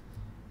 Blastoise?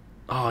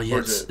 Oh yeah,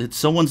 Where's it's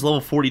someone's level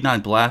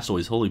 49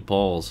 Blastoise. Holy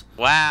balls.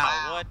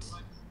 Wow, what?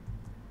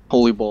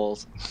 Holy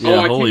balls. Yeah, oh,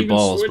 I holy can't even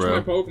balls, switch bro.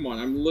 my Pokemon.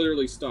 I'm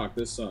literally stuck.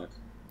 This sucks.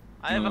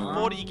 I have a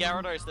 40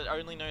 Gyarados that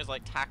only knows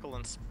like Tackle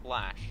and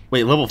Splash.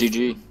 Wait, level.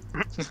 GG.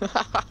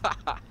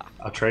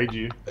 I'll trade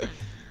you.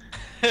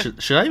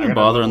 Should I even got a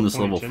bother on level this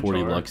level 20 40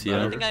 Chimchar. I don't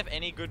Luxio? think I have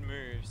any good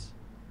moves.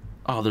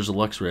 Oh, there's a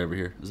Luxray over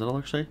here. Is that a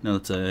Luxray? No,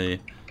 it's a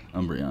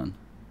Umbreon.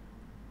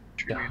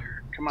 Trimeter.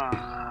 Come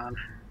on.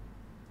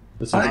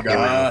 This is My a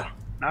God.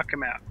 Knock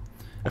him out.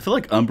 I feel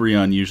like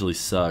Umbreon usually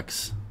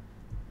sucks.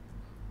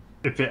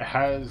 If it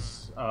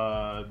has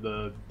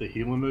the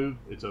healing move,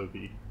 it's OP.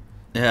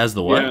 It has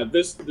the what? Yeah,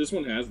 this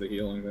one has the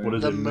healing thing. What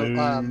is The it?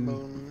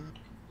 moon.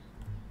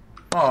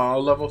 Oh,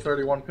 level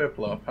 31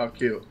 Piplup. How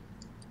cute.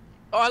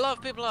 Oh, I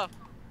love Piplup.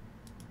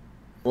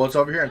 Well, it's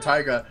over here in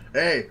Taiga.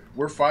 Hey,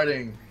 we're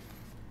fighting.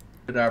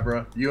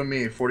 Kadabra, you and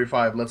me,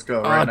 45. Let's go.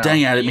 Oh, right now.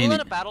 dang it, I Are didn't you mean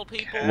gonna to. battle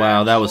people?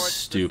 Wow, that was before the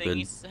stupid.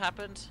 thingies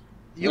happened?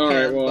 You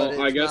Alright, can, well, but it's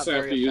I guess not I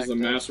have to very use the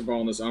effective. Master Ball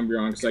on this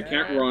Umbreon because I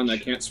can't run, I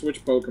can't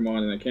switch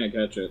Pokemon, and I can't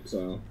catch it,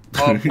 so...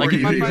 Or Like, you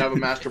if I do find- have a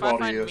Master if I Ball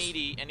to find use.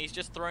 Meaty and he's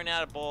just thrown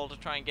out a ball to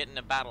try and get in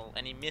a battle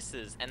and he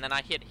misses and then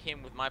I hit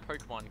him with my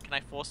Pokemon, can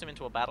I force him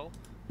into a battle?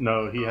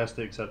 No, he has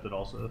to accept it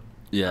also.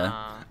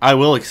 Yeah. I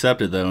will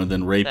accept it though and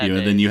then rape That you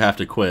and then is. you have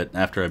to quit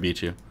after I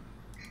beat you.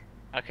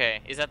 Okay,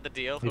 is that the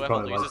deal? He Whoever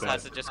probably loses likes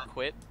has that. to just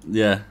quit?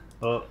 Yeah.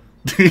 Oh,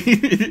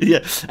 Yeah.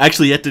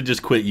 Actually, you have to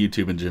just quit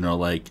YouTube in general.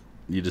 Like,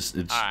 you just,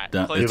 it's Alright,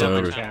 done. close It's give down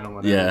up the over. the channel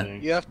and Yeah.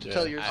 everything. You have to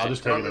tell your I'll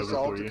just take it over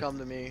resolve for to you. come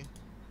to me.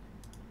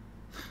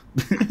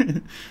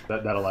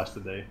 That'll last a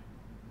day.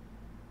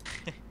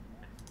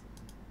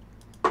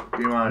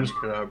 Be mine,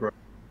 Kadabra.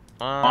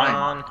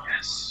 On.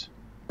 Yes.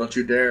 Don't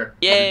you dare.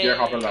 Yay! Don't you dare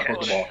hop on that Catch.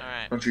 Pokeball.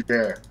 Alright, Don't you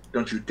dare.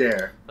 Don't you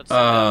dare. let's see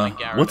about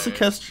my What's the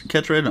Gyarados.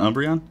 catch rate on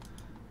Umbreon?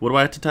 What do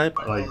I have to type?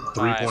 Like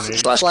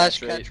 3.8. Slash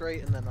catch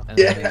rate and then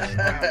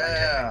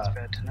Yeah. It's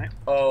bad tonight.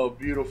 Oh,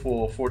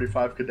 beautiful.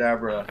 45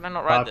 Kadabra. Can I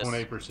not ride this?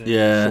 5.8%.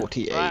 Yeah.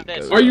 48 Right,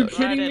 that's- goes Are you up.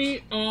 kidding Right,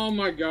 me? Oh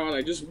my god,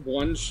 I just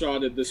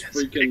one-shotted this Yes,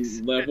 freaking fix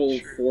level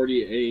it.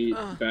 48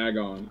 Ugh.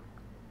 Bagon.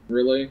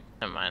 Really?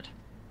 Never mind.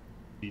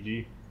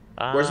 GG.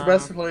 Where's the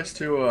best place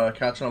to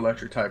catch an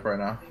electric type right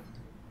now?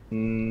 there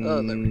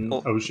we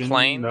go. Ocean?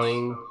 Plains?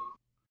 No.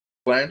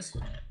 Plains?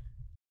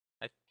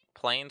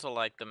 plains or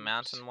like the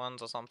mountain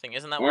ones or something.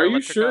 Isn't that Are where you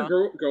electric sure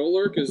are?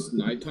 Golurk is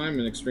nighttime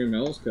in Extreme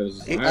Hills?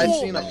 Because I've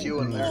seen a few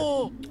in there.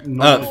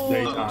 No, it's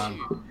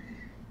daytime.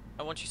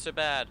 I want you so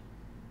bad.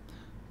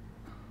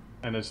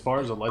 And as far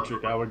as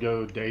electric, I would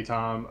go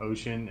daytime,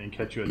 ocean, and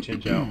catch you a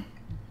Chinchou.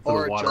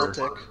 Or a water.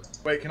 Joltik.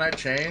 Wait, can I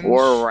change? Or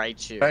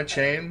Raichu. Can I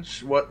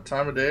change what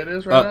time of day it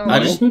is right now?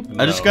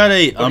 I just got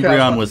a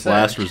Umbreon with say.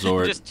 last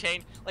resort. Just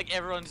change, like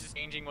everyone's just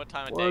changing what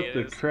time of day What it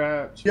the is.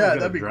 crap? Yeah,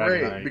 that'd be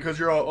great because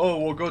you're all, oh,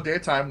 we'll go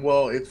daytime.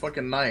 Well, it's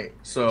fucking night,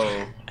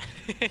 so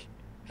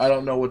I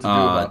don't know what to do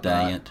about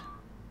dang that. it.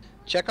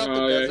 Check out the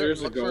Oh, yeah, desert. here's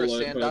a Look for a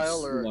Golett, but it's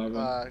Sandile or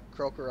 11.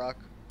 Krokorok.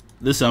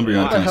 This Umbreon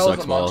What the kind of hell is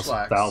sucks a balls.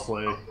 Munchlax? Foul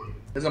play.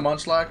 Is it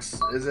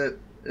Munchlax? Is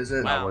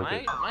it? Wow, worth my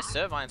it.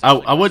 Servine's I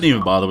actually wouldn't nice.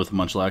 even bother with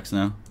Munchlax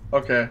now.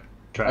 Okay.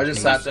 I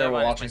just sat there Servine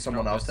is watching my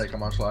someone else strongest.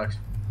 take a Munchlax.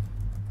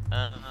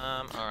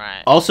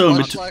 Alright. Also,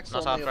 in Munchlax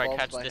between. Not only after I evolves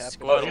catch by this happiness.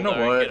 Squirtle, you know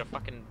though, what? and get a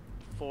fucking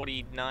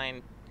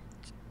 49...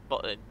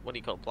 What do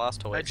you call it?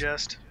 Blastoise.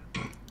 Digest.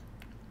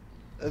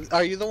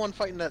 Are you the one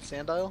fighting that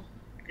Sandile?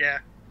 Yeah.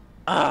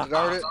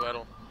 Guard it.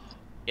 Squirtle.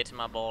 Get to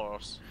my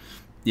balls.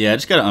 Yeah, I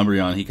just got an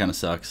Umbreon. He kind of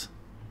sucks.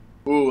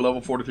 Ooh,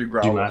 level 43 Do you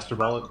Growl. Master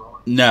Ball it?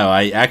 No,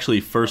 I actually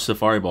first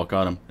Safari Ball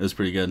caught him. It was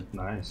pretty good.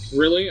 Nice.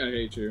 Really? I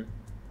hate you.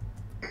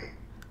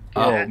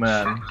 Oh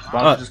man,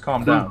 why don't you just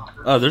calm down?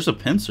 Oh, there's a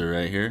Pinsir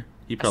right here.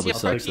 He probably I see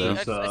sucks a though.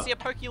 Poke, I see a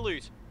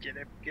Pokeloot, Get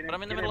him. Get him. but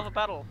I'm in the get middle him. of a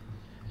battle.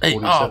 Hey, oh,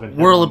 47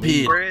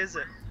 Whirlipede. Where is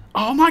it?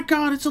 Oh my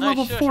god, it's a No,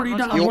 level shush, 40 I'm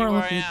not down telling you where I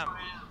Whirlipede. am.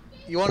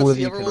 You want to Will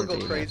see you everyone go could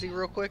be, crazy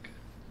real quick?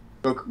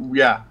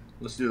 Yeah,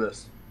 let's do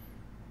this.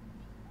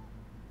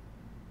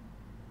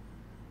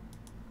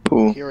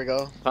 Ooh, Here we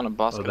go. found a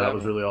boss. Oh, that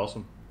was really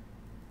awesome.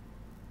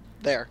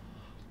 There.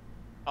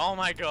 Oh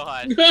my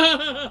god.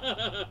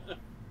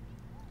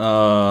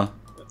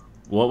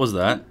 What was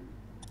that?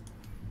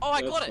 Oh,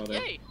 I That's got it. funny.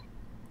 Yay.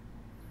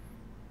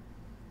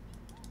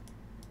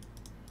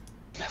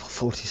 Level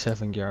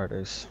 47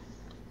 Gyarados.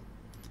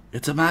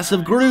 It's a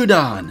massive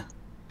Groudon.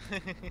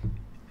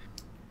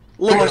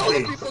 Look at Oh, all the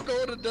wait. people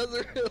going to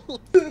Desert Hill.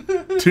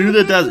 To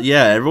the desert.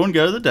 Yeah, everyone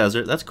go to the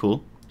desert. That's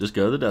cool. Just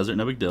go to the desert.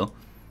 No big deal.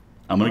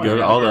 I'm gonna go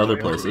to all the other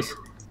places.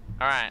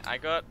 Alright, I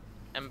got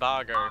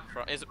Embargo.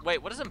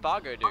 Wait, what does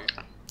Embargo do?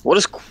 What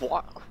is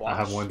Quash? I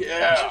have one.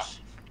 Yeah.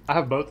 I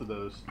have both of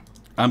those.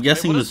 I'm Wait,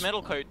 guessing what does this.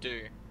 Metal Coat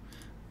do?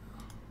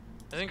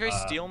 Does it increase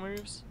steel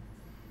moves?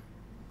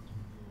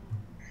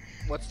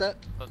 What's that?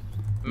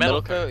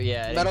 Metal Coat.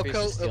 Yeah. it Metal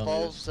increases Coat steel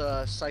evolves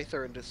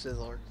Scyther into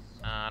Sizzler.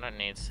 I don't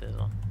need Sizzle.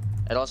 moves.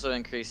 It also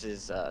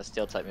increases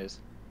steel type moves.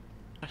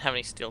 I don't have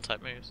any steel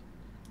type moves.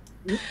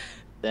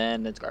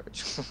 Then it's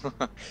garbage.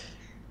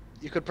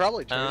 You could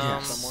probably trade it Um,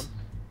 with someone.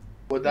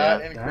 Would that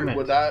Damn include? it.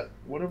 Would that?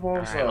 What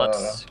evolves? Alright,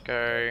 let's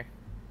go.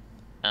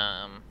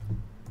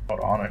 Hold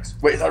on, Onyx.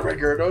 Wait, is that Red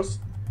Gyarados?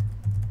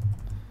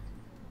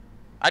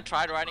 I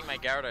tried riding my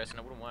Gyarados and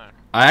it wouldn't work.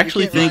 I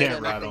actually You can't think.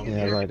 ride ride anything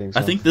Yeah, here. riding.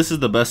 I think this is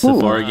the best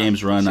Safari Ooh.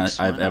 Games run Six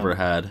I've one. ever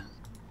had.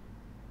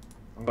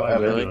 I'm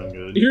glad Really? they're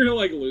doing good. You're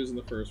like losing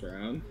the first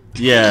round.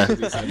 Yeah.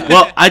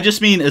 Well, I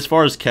just mean as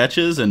far as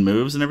catches and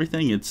moves and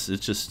everything, it's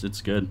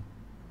good.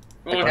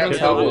 Oh, I I can't have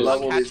tell what those.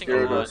 level these Catching a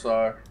lot. Gyarados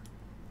are.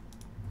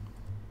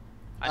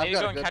 I I've need to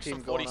got go a and good catch some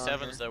team going on 47s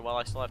here. though while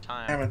I still have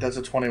time. Damn it, that's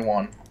a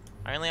 21.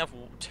 I only have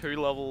 2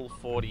 level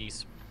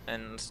 40s,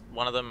 and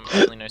one of them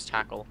only knows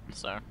tackle,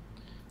 so.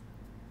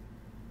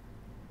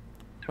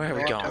 Where are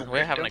we going?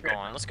 We're having it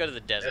going. Let's go to the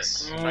desert.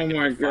 Yes. Try Oh and get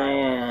my the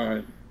fire.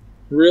 god.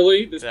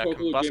 Really? This That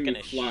Pokemon gave me Combuskin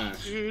is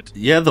Flash. shit.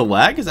 Yeah, the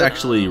lag is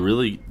actually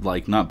really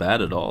like not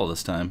bad at all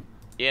this time.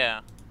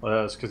 Yeah.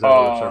 Well, that's because that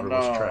other Oh server no.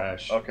 was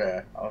trash.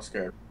 Okay, I was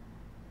scared.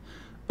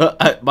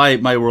 My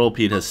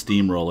Whirlipede has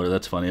Steamroller.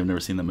 That's funny. I've never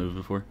seen that move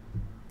before.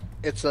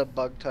 It's a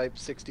bug type,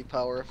 60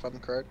 power if I'm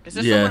correct. Is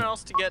there Yeah. someone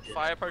else to get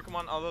fire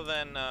Pokemon other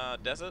than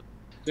Desert?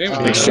 Damn, Uh,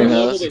 what Extreme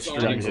level Hills. does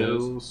Extreme Onyx is?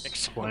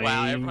 Hills, Wow,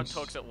 everyone Plains,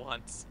 talks at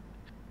once.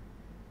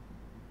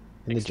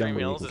 In the Extreme jungle,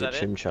 Hills, you is can get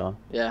that it? Chimchar.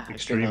 Yeah.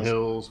 Extreme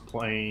Hills,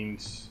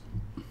 Plains.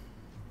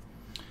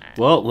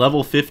 Well,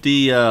 level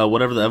 50,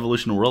 whatever the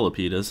evolution of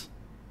Whirlipede is.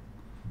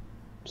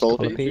 Soul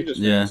Whirlipede? You're just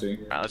Yeah. fancy.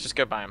 Alright, let's just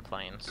go buy him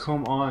planes.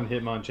 Come on,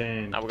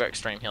 Hitmonchan. Now we'll go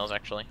Extreme Hills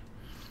actually.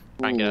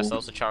 Try and get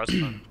ourselves a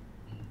Charizard.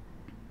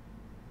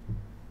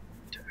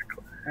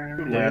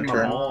 Land Lantern.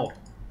 them all.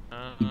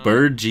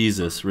 Bird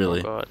Jesus, really.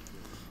 Oh god.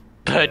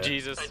 Bird Yeah.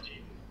 Jesus.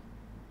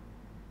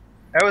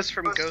 That was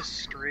from Ghost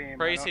Stream.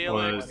 Praise I don't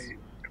know Helix. what he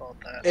called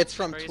that. It's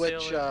from Crazy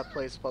Twitch Helix.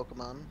 Plays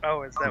Pokemon.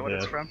 Oh, is that what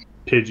it's Yeah. from?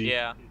 Pidgey.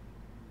 Yeah.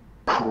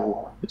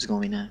 Ooh, it's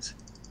gonna be nice.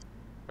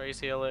 Praise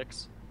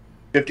Helix.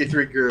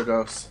 53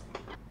 Gyarados.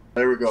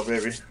 There we go,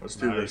 baby. Let's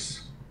do Nice.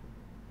 this.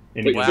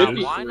 Any Wait, Wow, good 50?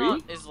 news? why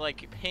not is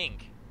like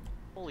pink?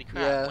 Holy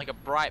crap, Yeah. like a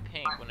bright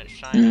pink when it's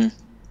shining. Mm.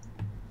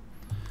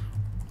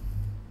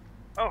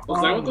 Oh,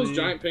 Is that what those Holy.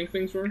 giant pink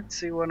things were? let's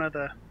see one of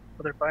the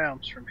other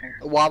biomes from here.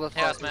 Wobbuffet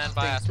Chaos is Man, Stink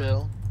Bias Man.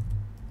 Tail.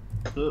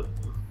 Ugh.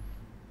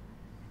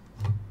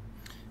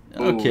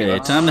 Okay, Ooh,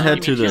 time to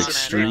head to Give me the Charmander.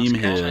 Extreme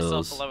Catch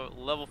myself Hills. a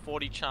level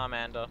 40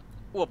 Charmander.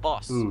 Ooh, a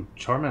boss. Ooh,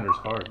 Charmander's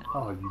hard.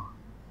 Oh, you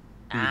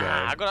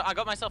I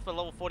got myself a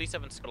level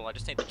 47 Skittle. I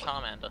just need the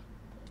Charmander.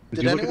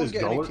 Did you look at anyone this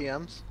get any dollar?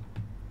 TMs?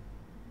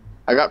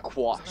 I got It's not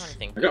quashed.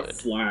 anything I got good.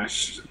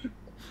 flashed.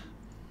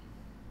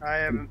 I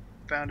haven't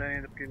found any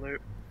of the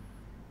P-loot.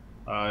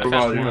 If What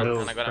about you you?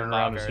 hills, And I got turn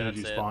around as embargo, soon as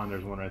you that's it. spawn,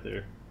 there's one right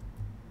there.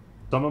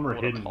 Some of them are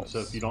What a hidden, pulse. so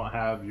if you don't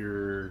have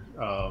your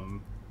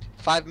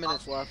 5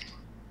 minutes left.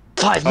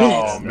 5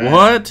 Oh, minutes. man.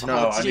 What?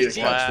 No, I need to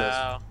catch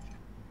Wow.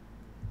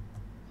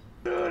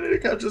 this. I need to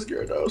catch this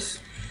Gyarados.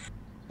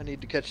 I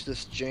need to catch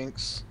this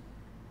Jinx.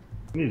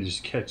 you need to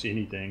just catch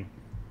anything.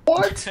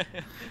 What?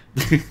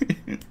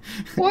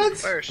 What?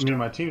 First, I mean,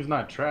 my team's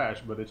not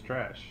trash, but it's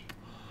trash.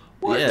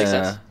 What? Yeah. Makes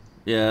sense.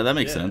 Yeah, that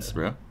makes Yeah. sense,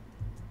 bro.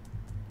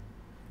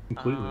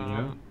 Completely, you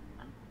know?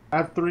 I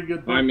have 3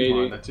 good I made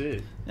Pokemon, it. that's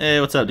it.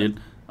 Hey, what's up, dude?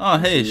 Oh,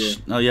 hey. Yeah.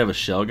 Oh, you have a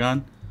shell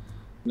gun?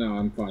 No,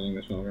 I'm finding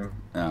the Shelgon.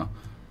 Oh.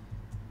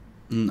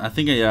 I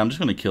think, yeah, I'm just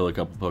going to kill a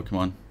couple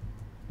Pokemon.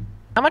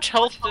 How much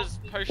health does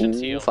potions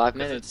Ooh, heal? 5 'Cause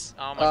minutes.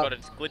 Oh my god,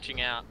 it's glitching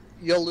out.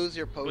 You'll lose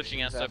your potions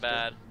Glitching out so after.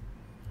 bad.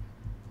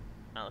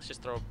 Now let's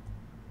just throw a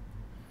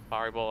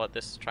fireball at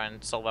this, try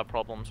and solve our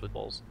problems with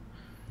balls.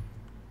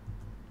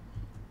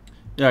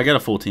 Yeah, I got a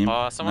full team.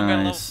 Oh, someone got a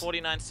level Nice.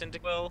 49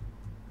 Cyndaquil.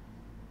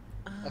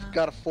 I've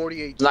got a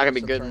 48. It's not gonna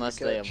be Jinx I'm good trying unless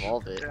to they catch.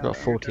 evolve it. Yeah. Got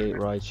 48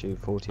 Raichu,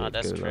 48 Oh,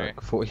 that's true.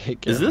 Golok,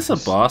 48 Is this a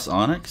Gyarados. boss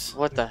Onyx?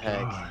 What the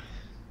heck? God.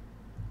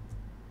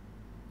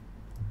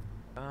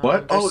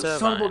 What? Oh, They're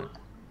son of a... Servine.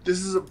 This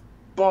is a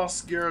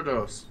boss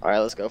Gyarados. Alright,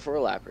 let's go for a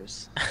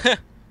lappers.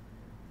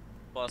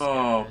 Boss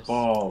Oh, Gyarados.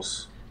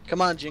 balls.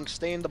 Come on, Jinx,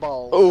 stay in the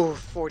ball. Oh,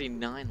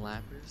 49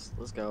 lappers.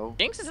 Let's go.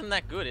 Jinx isn't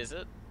that good, is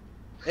it?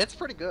 It's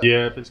pretty good.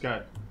 Yeah, if it's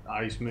got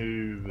Ice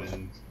move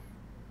and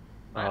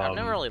I've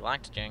never Um, really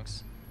liked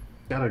Jinx.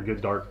 got a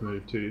good Dark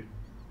move, too.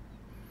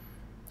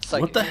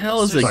 Psychic What the move.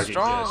 hell is So a... Psychic,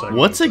 strong. yeah, Psychic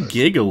What's a move.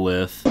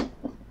 Gigalith?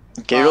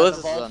 Gyarados is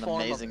evolved an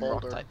form of amazing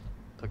rock Boulder. type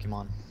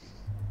Pokemon.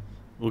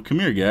 Well, come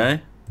here,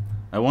 guy.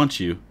 I want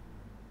you.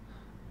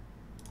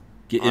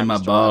 Get in Alright, my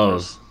Mr.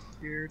 balls.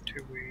 you're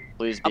too weak.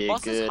 Please A be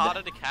boss is good.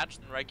 harder to catch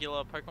than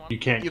regular Pokemon. You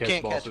can't You catch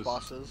can't bosses. catch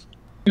bosses.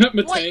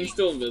 Matang's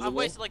still I've invisible.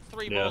 wasted like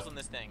 3 Yeah. balls on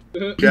this thing.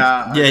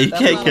 Yeah. Yeah, you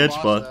That's can't not a catch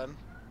boss, boss. then.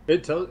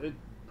 It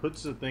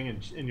puts a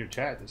thing in your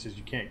chat that says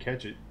you can't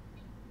catch it.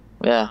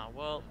 Yeah. Oh,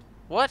 well,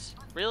 what?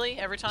 Really?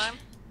 Every time?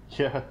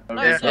 Yeah. No,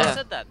 Okay. it's not Yeah.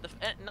 said that.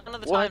 None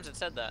of the What? times it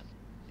said that.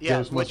 Yeah,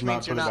 Just which must not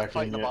means you're put it not back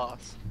fighting in a yet.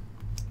 boss.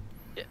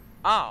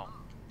 Oh.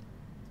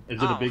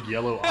 Is it a Oh. big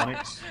yellow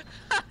Onyx?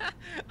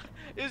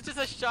 It was just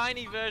a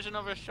shiny version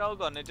of a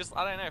Shogun. It just,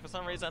 I don't know, for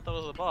some reason I thought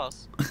it was a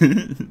boss.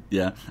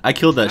 Yeah, I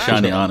killed that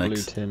shiny Actually,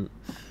 Onyx. Blue tint.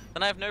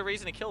 Then I have no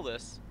reason to kill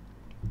this.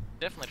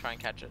 Definitely try and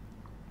catch it.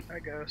 Hi,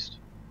 Ghost.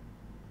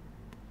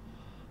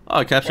 Oh,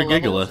 I captured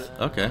What level is Gigalith.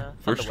 it? Okay,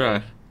 first Thunderwave.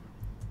 try.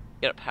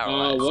 Get it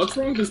paralyzed. What's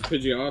wrong with this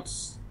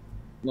Pidgeot's,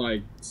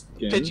 like,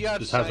 skin? Pidgeot's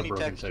Just has a shiny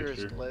broken texture is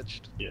texture.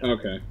 glitched. Yeah.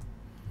 Okay.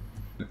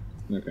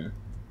 Okay.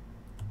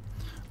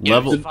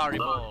 Level Safari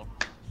Ball.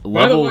 By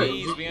the level. way,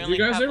 Please, we do only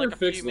you guys have ever like a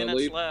fix few minutes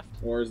Lily? left.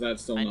 Or is that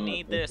still I not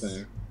need a this.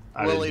 thing?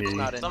 I Lily's didn't hear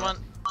not you. in Someone,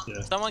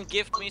 Yeah. someone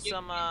gift me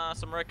some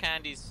rare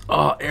candies.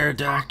 Oh,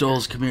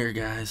 Aerodactyls, come here,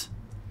 guys.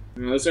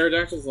 This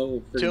Aerodactyl's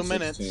level 2 freaking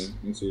minutes. 16.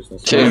 Let's use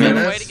this. 2 Is there a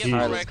minutes? way to get more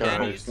Alright, rare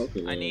let's go. candies?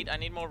 Okay, I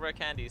need more rare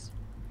candies.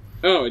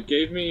 Oh, it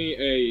gave me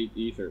a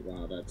ether.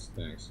 Wow, that's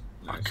thanks.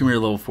 Oh, Nice. come here,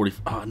 level 40.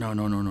 Oh, no.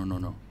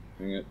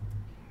 Dang it.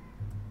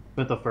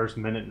 Spent the first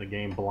minute in the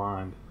game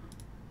blind.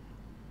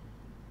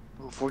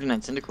 Ooh, 49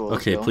 Cyndaquil.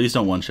 let's Okay, go. please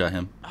don't one-shot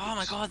him. Oh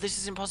my god, this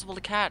is impossible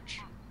to catch.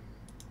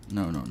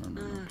 No.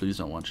 Please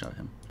don't one-shot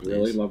him.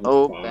 Really? Please. Level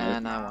Oh, 5?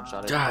 man, I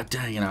one-shot it. God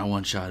dang it, I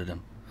one-shotted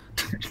him.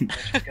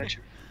 Get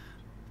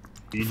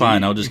you.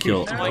 Fine, I'll just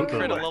kill. Someone Okay.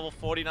 crit a level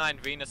 49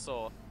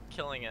 Venusaur,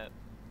 killing it.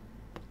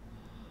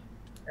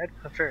 Ed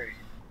the fairy.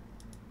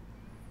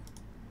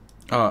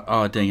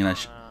 Oh, dang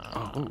it,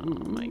 Oh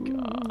my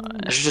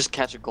god. I should just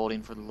catch a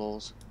Golding for the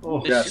lulz. Oh,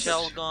 This Yes.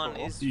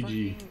 Shelgon is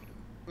GG. fucking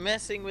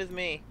messing with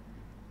me.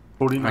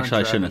 49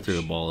 Actually, I shouldn't have trash.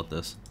 threw a ball at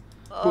this.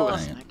 Oh,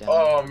 Dang it.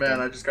 Oh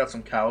man, I just got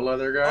some cow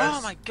leather, guys.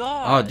 oh my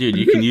god. Oh, dude,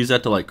 you can use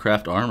that to like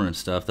craft armor and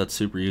stuff. That's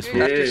super useful.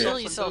 Yeah. Dude, kill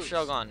yourself,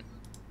 Shogun.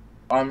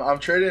 I'm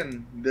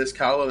trading this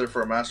cow leather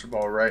for a master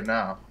ball right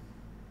now.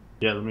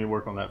 Yeah, let me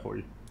work on that for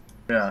you.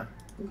 Yeah.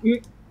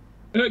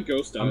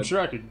 Ghost I'm died. sure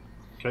I could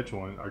catch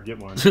one or get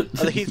one.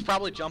 He's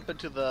probably jumping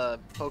to the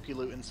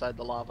Pokeloot inside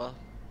the lava.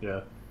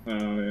 Yeah. Oh,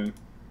 yeah.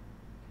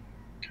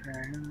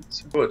 Okay,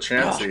 that's Oh, a Oh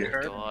Chansey.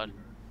 my god.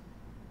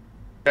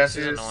 This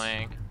is Chansey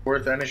annoying.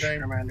 worth anything?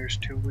 Charmander's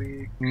too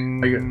weak.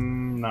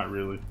 Not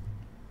really.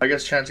 I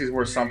guess Chansey's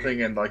worth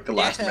something in like the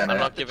last Yeah. I'm minute.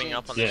 not giving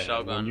up on the Yeah,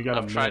 Shogun. when you got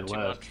a I've tried minute too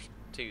left. much.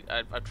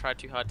 I've tried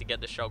too hard to get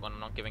the Shogun. I'm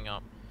not giving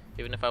up,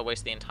 even if I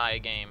waste the entire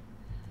game.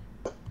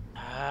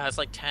 It's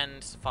like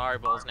 10 Safari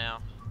Balls now.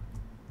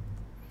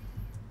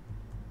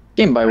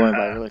 Game by went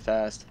by really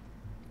fast.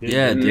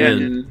 Yeah, it Yeah,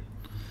 did.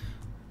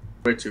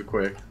 Way too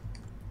quick.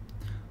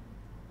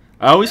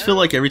 I always feel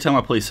like every time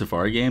I play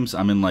Safari games,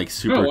 I'm in like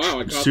super Oh, wow,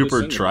 I caught super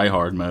this in try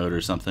hard mode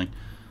or something.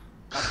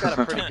 I've got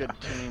a pretty good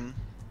team.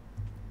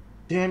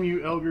 Damn you,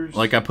 Elgers.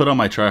 Like I put on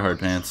my try hard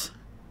pants.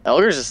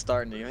 Elgar's just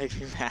starting to make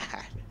me mad.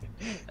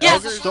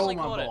 Yes, I Elgar's finally stole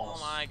my got it. balls.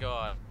 Oh my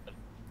god.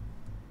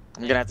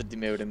 I'm gonna have to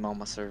demote him on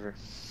my server.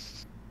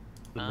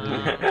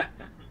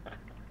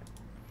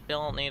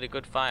 Still need a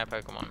good fire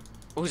Pokemon.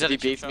 Oh, is If that he a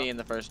beats Chimchar? me in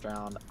the first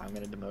round, I'm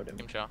gonna demote him.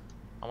 Chimchar.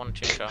 I want a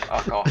Chimchar.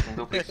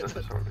 Não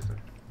deu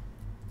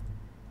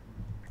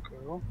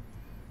Cool.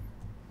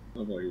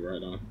 Level you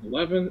right on.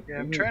 11. Yeah,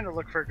 I'm trying to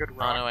look for a good Oh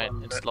rock no, wait,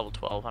 one, it's but level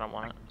 12. I don't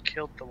want it.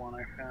 killed the one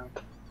I found.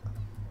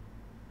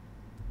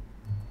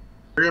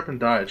 Hurry up and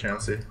die,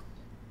 Chansey.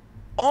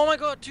 Oh my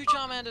god, 2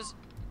 Charmanders.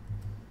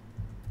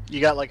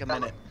 You got like a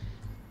minute.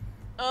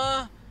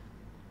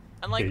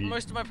 And like Okay,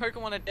 most of my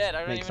Pokemon are dead. I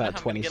don't Makes even know that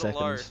how I'm gonna 20 get a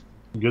low. seconds.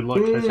 Good luck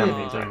catching Ooh.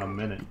 anything in a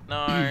minute.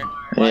 No.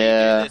 Why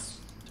Yeah. you do this?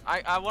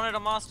 I wanted a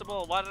Master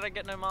Ball. Why did I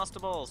get no Master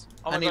Balls?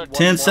 Oh I my need god. one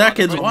 10 more.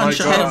 seconds, Oh one my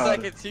shot. 10 God.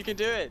 seconds, you can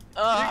do it.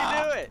 Ah. You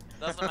can do it.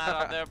 Doesn't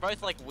matter. They're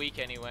both like weak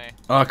anyway.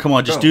 Oh, come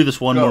on, just Go. do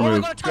this one Go. more Oh my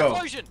move. god, a Go.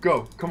 Typhlosion!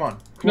 Go. Come on.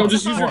 No, on.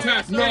 just use your Oh,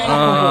 attack. no.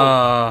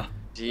 Ah.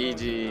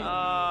 GG.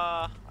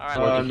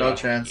 Alright. No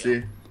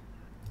Chansey.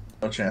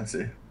 No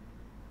Chansey.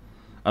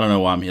 I don't know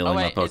why I'm Oh healing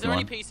wait, my is there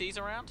any Pokemon. PCs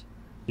around?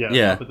 Yeah,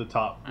 Yeah. up at the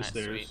top of the Alright,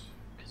 stairs. sweet.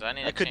 Because I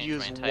need I to could change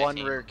use my entire one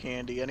team. rare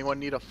candy. Anyone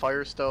need a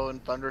Firestone,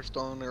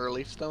 Thunderstone, or a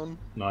Leaf Stone?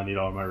 No, I need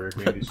all my rare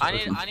candies.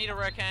 I need a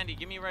rare candy.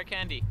 Give me a rare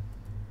candy.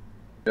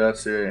 Yeah,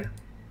 let's see.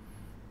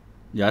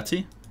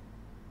 Yahtzee?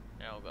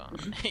 Oh god.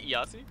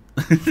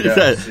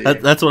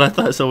 Yahtzee? That's what I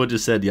thought someone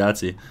just said,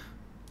 Yahtzee.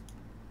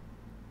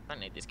 I don't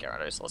need these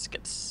Gyarados. Let's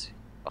get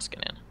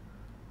Oskin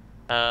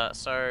in.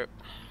 So,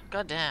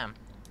 goddamn.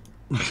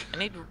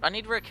 I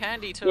need rare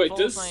candy to Wait, evolve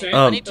does my. Sand...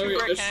 I need 2 okay, rare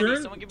candies.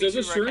 Assurance, Someone give me does 2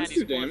 rare Assurance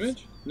candies. do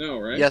damage? No,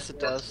 right? Yes, it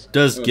does.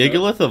 Does Okay.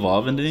 Gigalith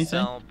evolve into anything?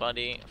 Sell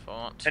buddy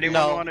for 2 Anyone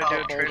No, want to do a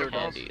Boulder trade does.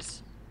 evolve?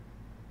 candies.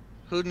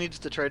 Who needs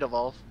to trade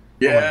evolve?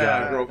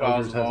 Yeah, God, Groval's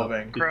Elders has a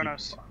evolving. 50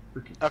 Chronos.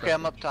 freaking Okay,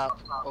 I'm second. up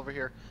top, over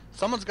here.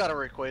 Someone's got a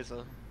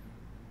Rayquaza.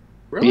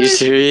 Are you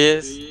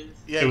serious?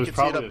 Yeah, It you was can see it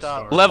probably up a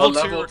top. star. Level 2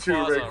 Level 2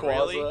 Rayquaza,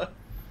 really? Rayquaza.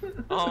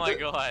 Oh my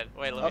god.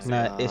 Wait, let me see.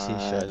 Nah, Issy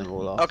showed them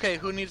all off. Okay,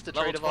 who needs to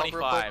Level trade evolve real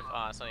 25. quick?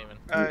 Oh, it's not even.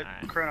 Uh,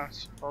 Alright.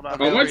 Chronos. Hold on.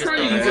 Okay, Oh, am I where's trying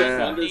to the- use Yeah. a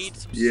Thunder... Need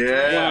some Yeah.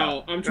 strength.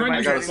 Wow, I'm trying to I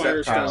use gotta a set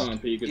Firestone tiles. on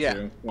Pikachu. Yeah.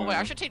 Oh Wow. wait,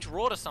 I should teach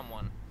Raw to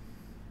someone.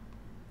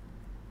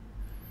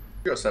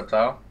 Go,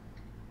 Sceptile.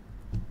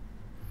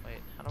 Wait,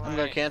 how do I'm I?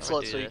 gonna cancel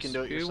how do I it so you this? can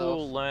do it Who yourself.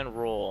 will learn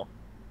Raw?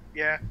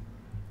 Yeah,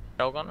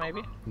 Shogun,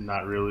 maybe?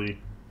 Not really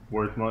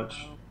worth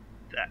much.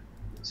 that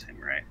was him,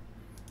 right?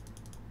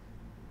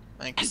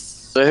 Thank you.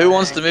 So who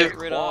wants to Get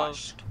move rid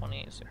Quash? of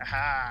 20,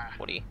 Aha!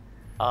 40.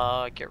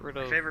 Get rid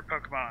My of. favorite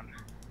Pokemon.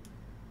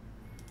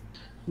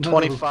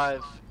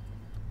 25.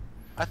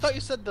 I thought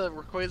you said the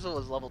Rayquaza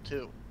was level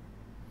 2.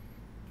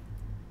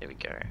 There we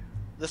go.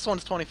 This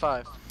one's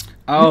 25.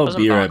 I'll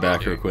Doesn't be right bother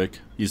back you. real quick.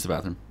 Use the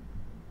bathroom.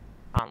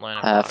 Can't learn.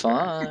 Have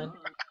Embargo. fun.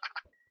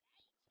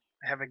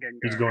 I have a Gengar.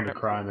 He's going to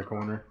cry in the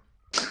corner.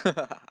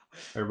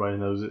 Everybody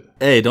knows it.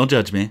 Hey, don't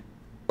judge me.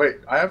 Wait,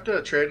 I have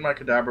to trade my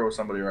Kadabra with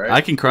somebody, right?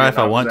 I can cry if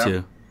I want Alakazam?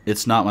 to.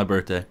 It's not my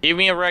birthday. Give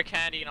me a rare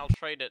candy and I'll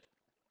trade it.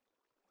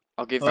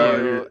 I'll give Oh,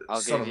 you. you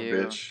I'll son give of a you.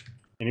 bitch.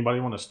 Anybody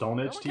want a Stone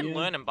No Edge one can TN?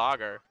 learn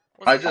embargo.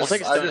 I What's it I'll just,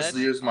 take a I Stone just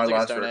Edge. used I'll my take a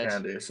last Stone rare Edge.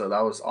 candy, so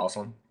that was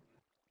awesome.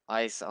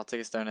 Ice. I'll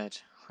take a Stone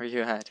Edge. Where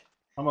you at?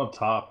 I'm up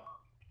top.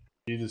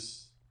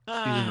 Jesus.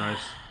 Season rice.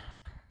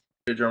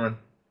 Hey, German.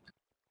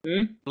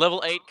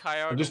 Level 8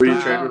 Kyogre. Just Will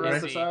you trade with me?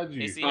 Izzy. beside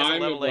you. Izzy has a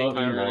I'm level 8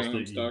 evolving Kyogre. right Lost now.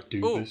 I'm it, stuck. you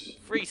Ooh, doofus.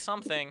 free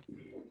something.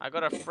 I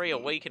got a free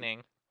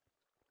awakening.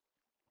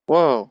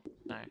 Whoa.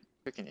 No.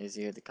 Freaking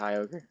Izzy with the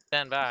Kyogre.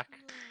 Stand back.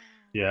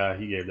 Yeah,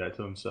 he gave that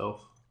to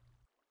himself.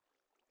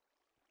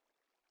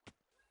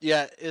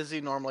 Yeah,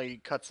 Izzy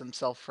normally cuts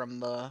himself from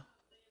the...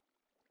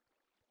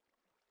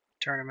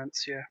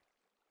 Tournaments, yeah.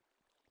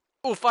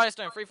 Ooh,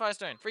 Firestone. Free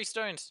Firestone. Free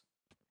stones.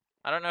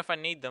 I don't know if I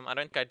need them. I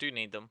don't think I do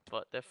need them,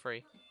 but they're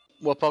free.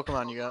 What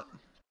Pokemon you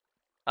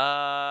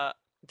got?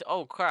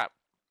 Oh crap.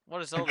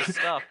 What is all this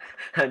stuff?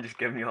 Just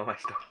give me all my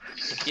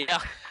stuff. Yeah.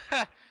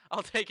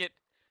 I'll take it.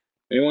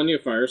 Anyone need a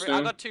I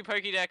Firestone? got 2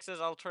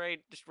 Pokédexes. I'll trade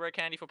just rare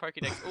candy for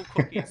Pokédex. Ooh,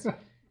 cookies.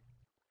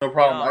 No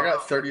problem. I Yeah.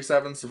 got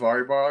 37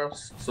 Safari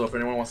bars, so if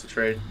anyone wants to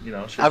trade, you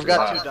know, shit I've for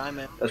got that. 2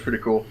 Diamond. That's pretty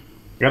cool.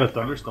 I got a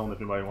Thunderstone if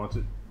anybody wants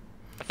it.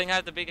 I think I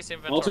have the biggest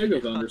inventory. I'll take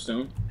a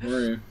Thunderstone. Where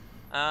are you?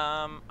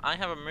 I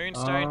have a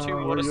Moonstone, 2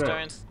 where Water you at?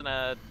 Stones,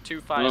 and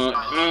 2 Fire Stones.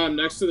 I'm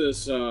next to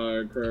this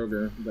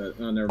Kroger. That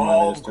never mind. I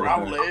Oh, just took that.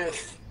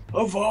 Growlithe!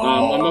 I'm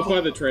Evolve! up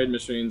by the trade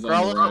machines. On the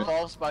Growlithe right.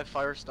 evolves by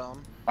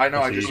Firestone. I know,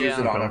 I Let's just see. used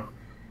it on Okay. him.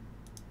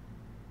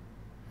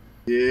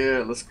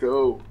 Yeah, let's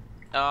go.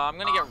 I'm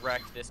gonna get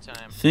wrecked this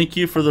time. Thank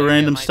you for the I'm gonna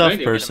random get my stuff, Thank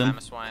you. person.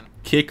 Mamoswine.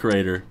 Kick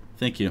Raider.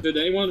 Thank you. Did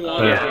anyone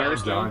want Yeah. a John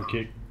Firestone?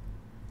 kick.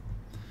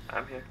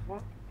 I'm here.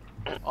 What?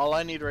 All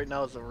I need right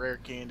now is a rare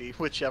candy,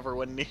 whichever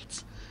one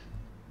needs.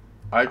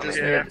 I just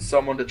Yeah. need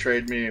someone to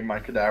trade me my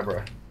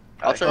Kadabra.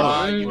 I'll trade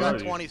Fine. You got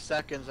Right. 20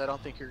 seconds. I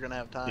don't think you're gonna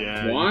have time.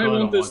 Yeah. you Why probably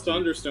won't don't this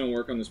want to. Thunderstone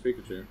work on this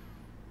Pikachu?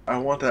 I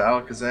want the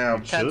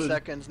Alakazam. 10 should.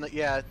 seconds.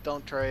 Yeah,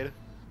 don't trade.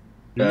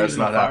 You're Yeah, it's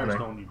using not a happening.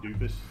 Firestone, you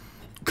doofus.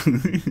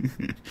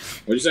 What'd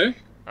you say?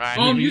 Alright,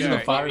 Oh, I'm here we using go,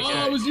 the fire. here we Oh, go.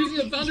 I was using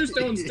the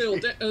thunderstone still.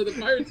 The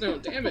fire stone.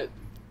 Damn it.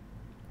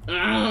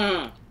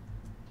 Ah.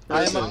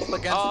 I am up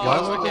against Oh, Why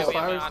the would okay, the we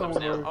have no Firestone items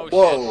now. work? Oh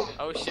Whoa. shit.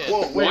 Oh shit.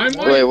 Whoa, Why am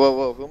Wait,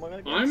 whoa, who am I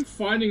gonna I'm against?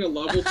 fighting a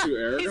level 2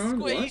 Aragon?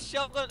 He's What?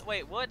 shotgun.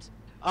 Wait, what?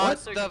 What?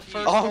 so The confused.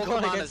 first Oh, I'm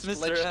going Pokemon against is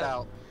Mr. glitched M.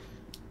 out.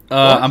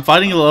 I'm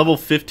fighting a level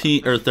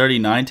 15 or 30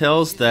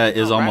 Ninetales that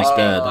is almost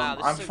dead. Wow,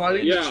 this I'm is so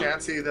fighting weird. the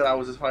Chansey that I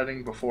was just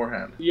fighting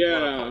beforehand.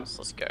 Yeah. Let's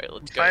go.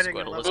 Let's go, Fighting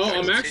Squirtle. a Let's Oh, go.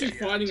 I'm Let's actually see.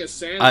 fighting a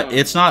Sandom.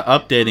 It's not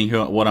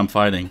updating what I'm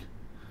fighting.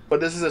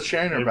 But this is a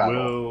trainer It battle.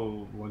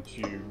 will once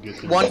you get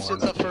to Once the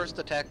the first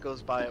attack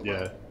goes by, it will.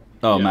 Yeah.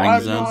 Oh, Yeah. I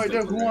have no Magnezone.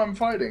 idea who I'm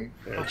fighting.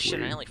 Yeah, Oh it's shit,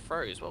 I weird. only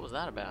froze. What was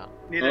that about?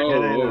 Neither did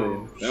I.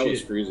 Oh, that was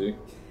Shit. freezy.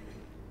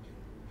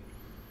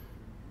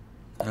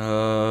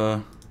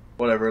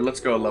 Whatever, let's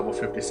go level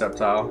 50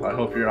 Sceptile. I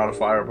hope you're not a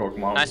fire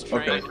Pokemon. Nice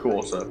train. Okay,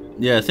 cool, so.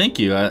 Yeah, thank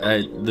you.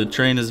 The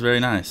train is very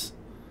nice.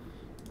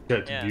 Yeah,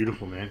 it's Yeah.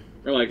 beautiful, man.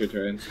 I like your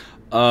trains.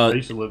 I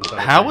used to live beside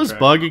a How train was track.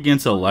 Bug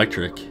against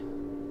Electric?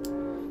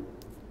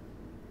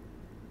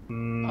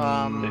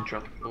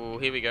 Neutral. Ooh,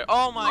 here we go.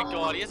 Oh my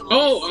god, he has a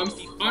Oh, level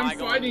 60 I'm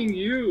flag on. fighting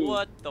you,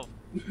 What the?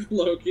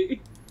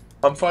 Loki.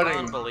 I'm fighting. I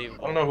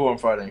Unbelievable. don't know who I'm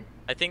fighting.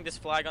 I think this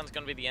Flagon's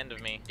gonna be the end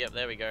of me. Yep,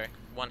 there we go.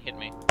 One hit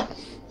me.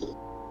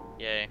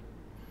 Yay.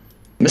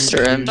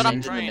 Mr. M Shut up,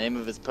 changing the Train. name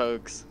of his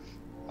pokes.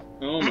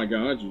 Oh my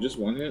god, you just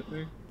one hit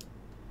me?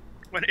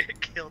 When it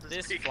killed his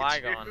This Pikachu.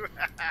 Flagon.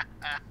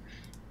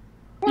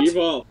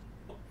 Evil.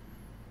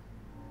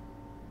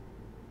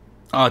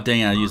 Oh, dang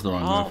it, I used the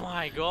wrong Oh move.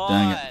 my Dang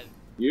god.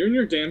 You and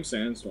your damn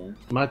sandstorm.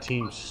 My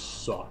team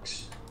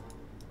sucks.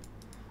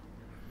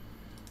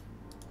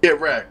 Get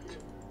wrecked.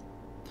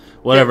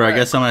 Whatever, Yeah, I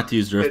guess I'm gonna have to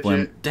use Drift Blade.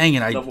 Fidget. Dang it,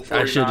 Level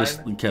I should have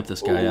 49. just kept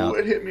this guy Ooh, out.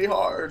 it hit me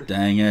hard.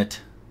 Dang it.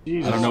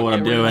 Jesus. I don't know what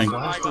I'm Get rid of doing.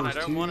 this Flagon, I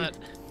don't want it.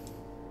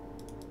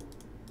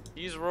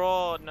 Use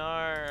Raw.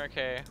 No.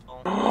 Okay.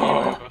 Oh,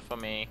 game over for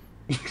me.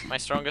 My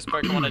strongest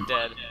Pokemon are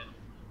dead.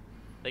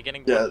 They're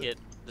getting Yeah, one hit.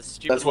 The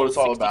stupid that's what it's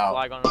all 60 about.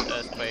 Flagon with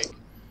Earthquake.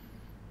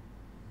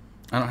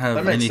 I don't have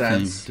That makes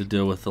anything sense. to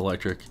deal with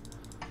Electric.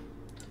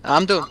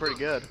 I'm doing pretty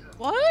good.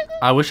 What?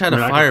 I wish I had I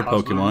mean, a I fire could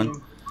possibly-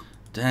 Pokemon.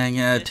 Dang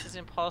it. This is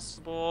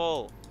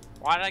impossible.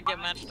 Why did I get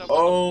matched up?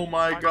 Oh with the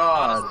my fucking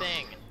god. hardest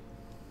thing?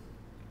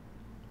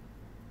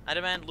 I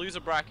demand loser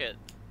bracket.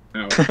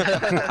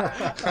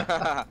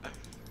 Ow.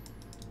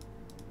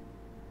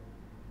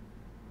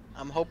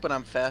 I'm hoping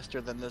I'm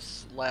faster than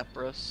this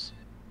Lapras.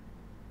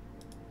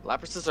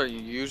 Laprases are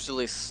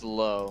usually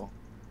slow.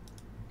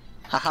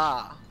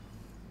 Haha.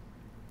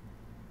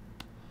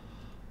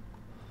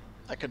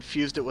 I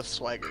confused it with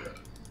Swagger.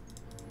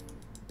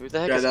 Who the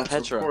heck Yeah, is that's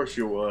Petra? of course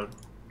you would.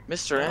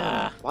 Mr. M,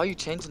 Ah. why are you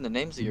changing the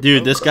names of your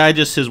Dude, this Pokemon? guy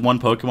just his one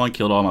Pokemon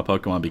killed all my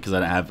Pokemon because I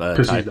didn't have a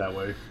Because he's type. that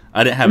way.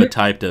 I didn't have a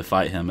type to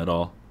fight him at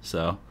all.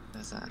 So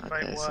Is that?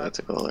 Fight Okay, so what? that's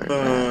a goaler.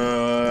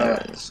 There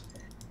it is.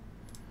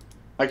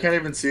 I can't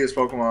even see his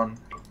Pokemon.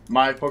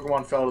 My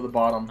Pokemon fell to the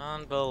bottom.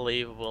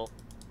 Unbelievable.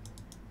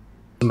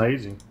 It's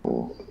amazing.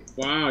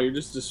 Wow, you're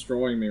just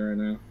destroying me right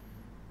now.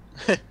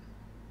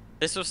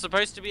 This was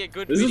supposed to be a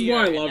good This is video.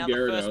 why I and love now the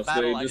first Gyarados.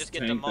 battle, They I just get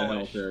tank the health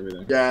demolished. or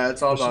everything. Yeah,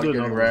 it's all Let's about do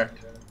getting another wrecked.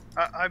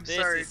 I'm This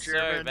sorry, is so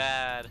German.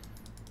 bad.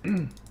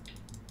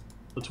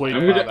 Let's wait.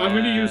 I'm for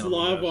gonna that. use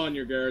lava on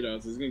your Gyarados.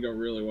 It's gonna go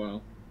really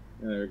well.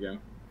 Yeah, there we go.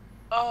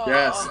 Oh.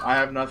 Yes, I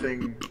have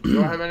nothing.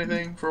 Do I have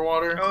anything for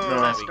water? Oh,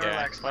 No. that we go.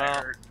 Snorlax might Well,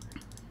 hurt.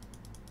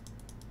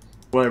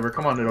 Whatever,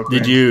 come on, Nidoking.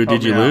 did you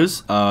Help me out.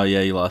 lose? Oh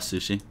yeah, you lost,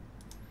 Sushi.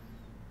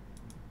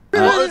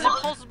 How is it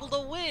possible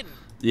to win?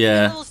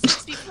 Yeah. Level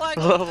 60 flag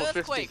on Level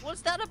Earthquake. 50.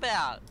 What's that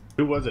about?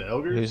 Who was it?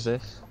 Elgar? Who's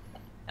this?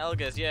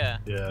 Elgas, yeah.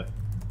 Yeah.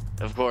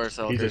 Of course,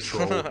 I'll He's a do.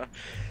 troll.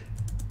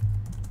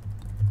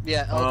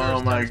 Yeah, Oh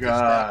Elgar's my tends to stat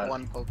God.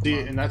 one Pokemon. See,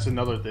 and that's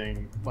another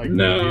thing. Like,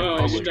 No, when you you're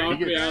public, knocked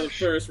he me out of the gets,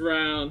 first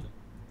round.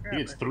 he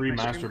gets 3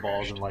 Master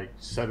Balls and like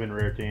 7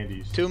 rare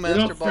candies. 2 We're Master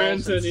not Balls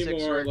friends and 6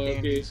 anymore, rare Loki.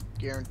 candies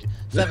guaranteed.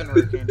 7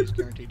 rare candies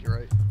guaranteed, you're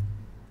right.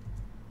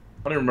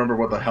 I don't even remember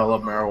what the hell a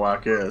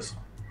Marowak is.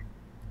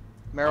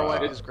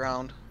 Marowak is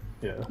ground.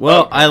 Yeah.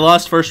 Well, I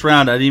lost first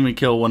round. I didn't even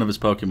kill one of his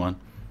Pokemon.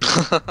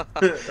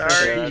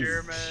 Sorry,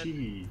 German.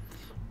 Gee.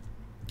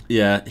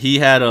 Yeah, he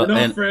had We're a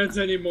not friends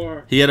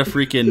anymore. he had a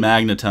freaking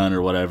Magneton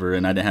or whatever,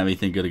 and I didn't have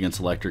anything good against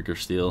Electric or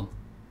Steel.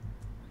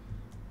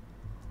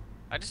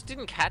 I just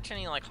didn't catch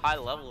any like high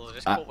levels. I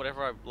just I- caught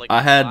whatever I like.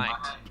 I had-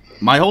 liked.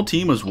 My whole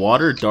team was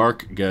Water,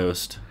 Dark,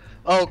 Ghost.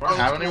 Oh, Do I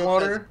have any Ghost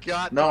water? has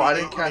got No, to I be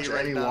didn't beating me catch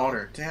right any now.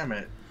 water. Damn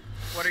it.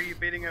 What are you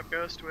beating up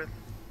Ghost with?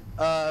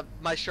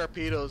 My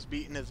Sharpedo's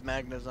beating his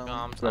Magnezone.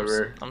 No,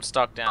 Whatever. I'm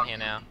stuck down here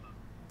now.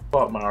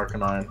 Fuck my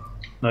Arcanine.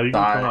 No, you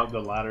can Die. come up the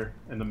ladder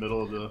in the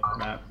middle of the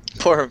map.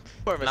 poor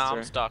No, I'm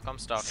Mr. stuck. I'm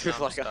stuck.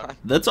 No, I'm stuck.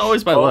 That's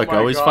always my Oh luck. I my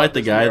always God, fight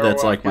the this guy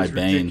that's Marowak like my is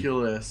bane.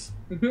 ridiculous.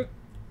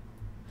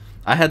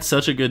 I had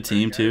such a good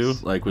team too,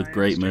 like with I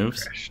great am still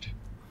moves. crashed.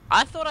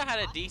 I thought I had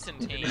a decent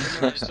team.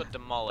 And I just got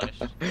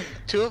demolished.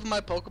 2 of my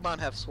Pokemon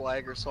have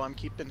Swagger, so I'm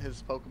keeping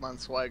his Pokemon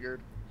Swaggered.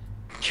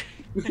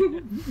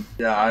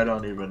 Yeah, I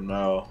don't even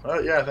know.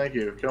 Yeah, thank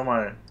you. Kill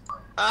my.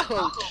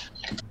 Ouch!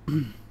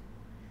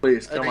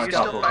 Please, kill Are my you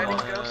top still fighting,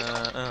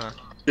 Pokemon. Ghost?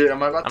 Dude,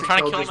 am I about I'm to trying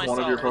to kill kill just myself.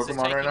 one of your This is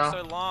Pokemon taking right now?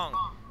 so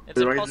long. It's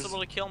Dude, I impossible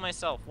to kill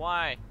myself.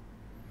 Why?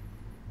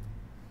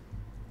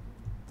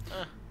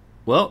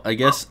 Well, I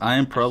guess I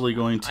am probably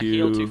going I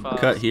heal too to fast.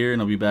 cut here,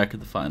 and I'll be back at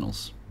the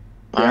finals.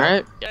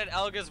 Alright. Get it,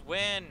 Elga's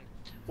win.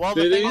 Well,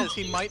 the Did thing he? is,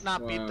 he might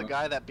not beat the Wow.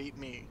 guy that beat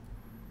me.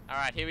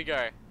 Alright, here we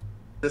go.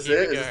 This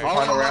Here it? we Is this go. the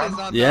final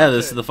round? Yeah,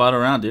 this is the final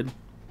round, dude.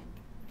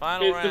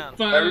 Final round.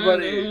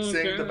 Everybody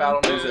sing the battle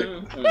music.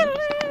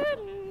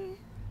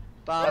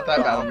 Not that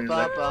battle music.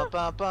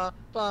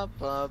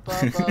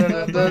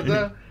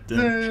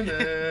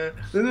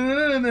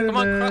 Come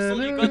on,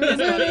 Crustle, you got this,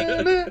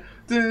 buddy.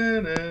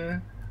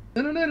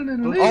 Oh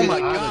my Ah,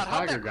 the god,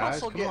 how'd tiger, that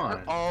guys, Crustle come get on.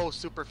 hurt? Oh,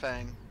 Super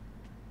Fang.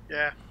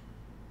 Yeah.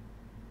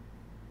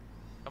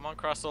 Come on,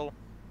 Crustle.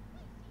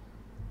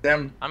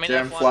 Damn, I'm in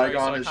damn F1 mode, so I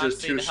Flygon is can't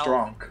just see too the health.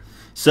 strong.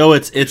 So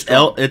it's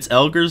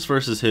Elgers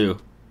versus who?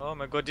 Oh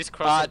my god, this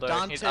Crustle though.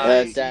 Dante He's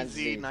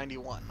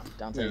CZ91.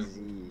 Dante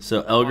Z.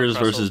 So Elgers Crustle.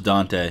 versus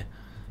Dante. No,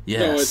 it's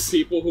Yes.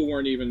 people who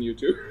weren't even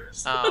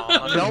YouTubers. Oh,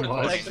 I'm not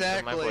Nope, voice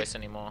exactly. my voice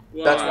anymore.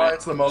 That's why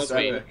it's the most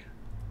That's epic.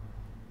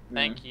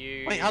 Thank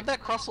you. Wait, how'd that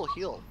Crustle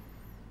heal?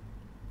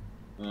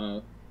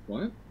 What?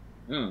 Oh.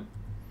 I don't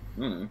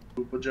know.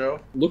 Koopa Joe.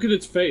 Look at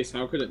its face.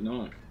 How could it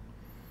not?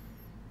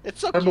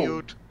 It's so Pebble.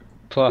 cute.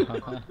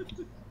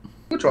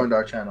 Who joined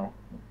our channel?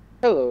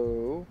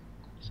 Hello.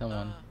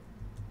 Someone.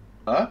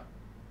 Huh?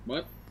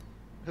 What?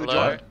 Who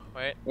Hello? joined?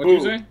 Wait. What did you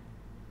Who? say?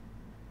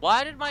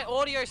 Why did my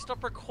audio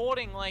stop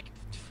recording? Like,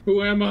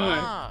 Who am I?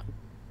 ah.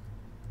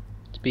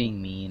 It's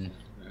being mean.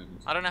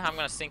 I don't know how I'm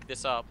gonna sync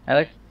this up. I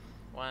like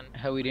 1,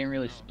 how we didn't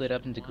really split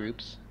up into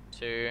groups.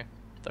 2,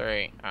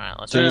 3. Alright,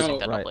 let's So- sync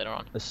that right. up later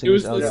on. As It soon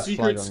was as the Elga's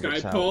secret Flygon Skype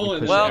gets out, call we and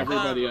push then it.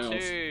 everybody Welcome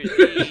else. to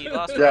the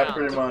last Yeah, round.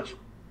 pretty much.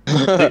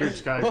 Secret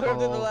Sky Welcome to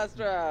the Call. last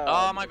round.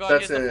 Oh my god,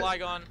 That's here's the it.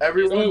 Flygon.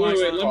 Everyone Oh, likes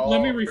wait, to wait. call.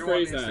 Let me everyone rephrase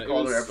needs to that.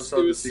 call It their was, episode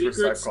it the was secret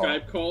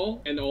Skype call.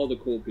 call and all the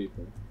cool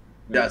people.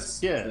 Yes.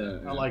 Yeah, Yeah.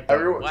 I like that.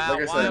 Everyone, Wow,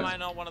 like I why said, am I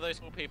not one of those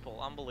cool people?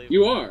 Unbelievable.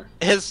 You are.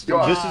 His You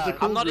are. This is the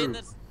cool I'm not in group.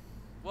 this.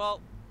 Well,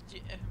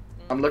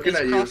 I'm looking It's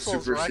at you,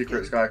 Crustle's super record.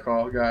 secret Sky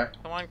call guy.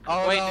 Come on.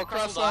 Oh Wait, no, did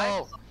Crustle die?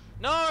 Crustle!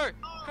 No!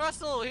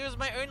 Crustle, he was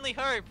my only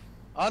hope.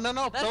 Oh no,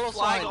 That's Pillow Flygon.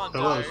 Slide.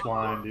 Pillow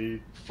Swine,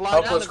 dude. Fly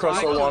Help down us, the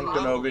Crustle Flygon. one,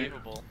 Kenobi.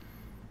 Unbelievable.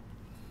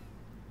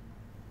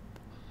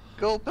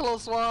 Go Pillow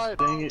Slide.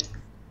 Dang it.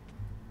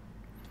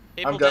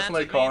 People I'm dance definitely with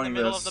me in the calling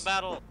middle this. of the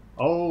battle.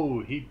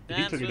 Oh, he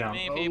Dance took it with down.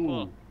 me,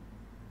 people.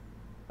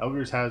 Oh.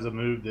 Elgers has a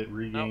move that Nope, I'm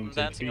regains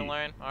dancing HP.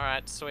 alone.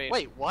 Alright, sweet.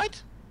 Wait,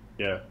 what?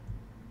 Yeah.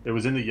 It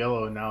was in the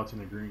yellow and now it's in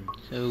the green.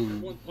 So,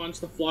 Everyone punch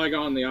the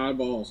Flygon in the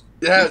eyeballs.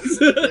 Yes.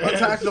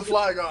 Attack the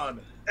Flygon.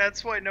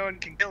 That's why no one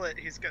can kill it.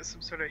 He's got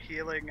some sort of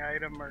healing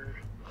item or.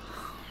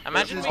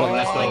 Imagine This me is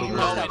like leftovers. going in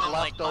and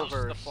like punch the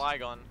Leftovers.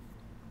 Flygon.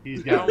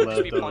 He's I got don't want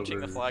to be punching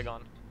the leftovers.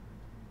 Flygon.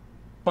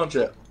 Punch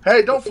it.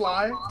 Hey, don't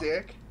fly,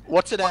 dick.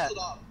 What's it at?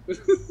 Alright,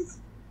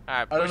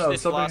 I don't push know.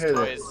 this Something hit it.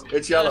 Blastoise.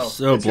 It's yellow.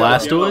 So It's yellow.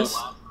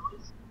 Blastoise?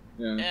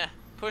 Yeah. Yeah,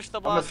 push the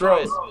I'm gonna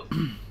throw. Blastoise.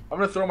 I'm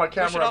gonna throw my Push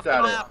it camera off up the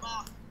at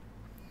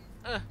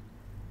map.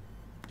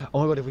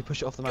 oh my god, if we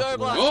push it off the map, Go,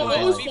 we'll Blastoise.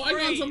 actually Oh, die. Be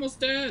Flygon's free. almost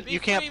dead. Be You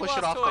can't free, push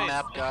it off the Blastoise.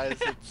 map, guys.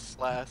 It's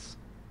Slash.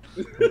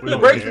 We don't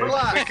Break care.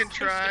 glass. We can Push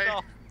it try.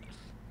 off.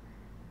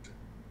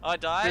 Oh, I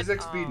died?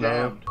 Physics be Oh.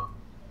 damned.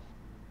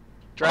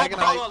 Dragonite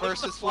Oh, look at the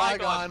versus Flygon.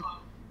 Flygon.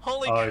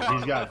 Holy Oh, crap,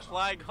 he's got- the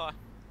Flygon.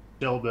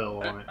 Shell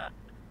Bill on it.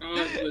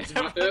 It's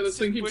hot. Yeah, this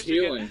thing keeps Pushing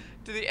it healing.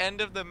 To the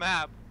end of the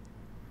map.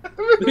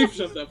 They've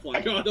shoved that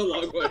Flygon a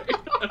long way.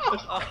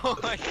 Oh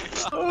my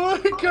god. Oh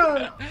my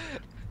god.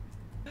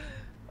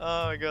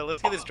 Oh my god,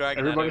 let's get this dragon.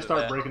 Everybody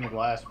start breaking the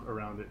glass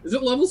around it. Is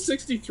it level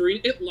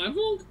 63? It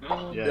leveled?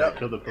 Oh. Yeah, Yep.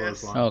 kill the Pillow Yes.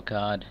 Swine. Oh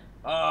god.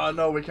 Oh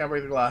no, we can't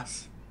break the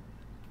glass.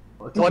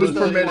 Let's What What is is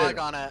the permitted?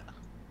 Flygon at?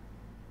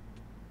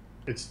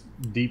 It's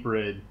deep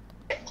red.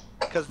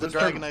 Because the What's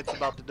that? Dragonite's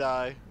about to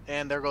die.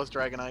 And there goes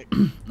Dragonite.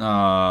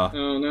 Oh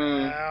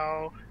no.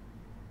 Ow. Oh,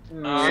 Yeah.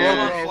 come on,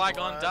 Yeah.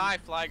 Flygon, die,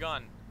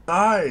 Flygon.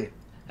 Die.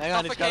 Hang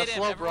on, he's got a Suffocate him,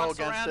 slow bro everyone against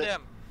surround it.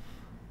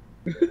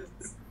 him.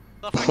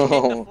 Suffocate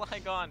the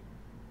Flygon.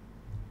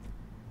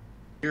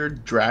 Your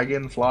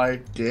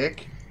dragonfly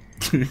dick.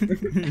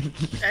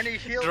 And he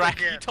healed Drag,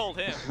 you again. told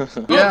him. Oh,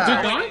 Yeah.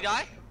 did Did die? he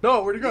die?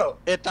 No, where'd he go?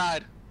 It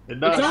died. It It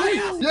died. died?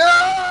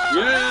 Yes!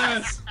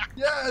 Yes!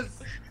 Yes!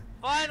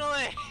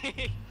 Finally!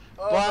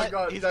 Oh my But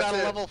god, he's that's got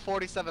a it. level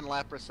 47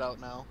 Lapras out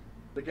now.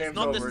 The It's game's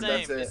not over, the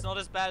that's same. it. It's not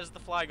as bad as the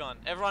Flygon.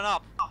 Everyone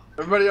up.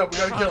 Everybody up, we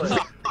gotta kill it.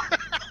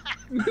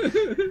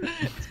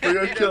 We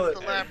gotta kill it.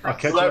 The Lapras. I'll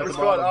catch you at Lapras the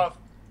squad, bottom.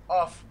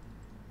 off.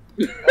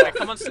 Okay,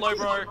 come on, slow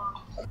bro.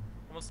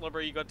 Come on, slow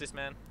bro. You got this,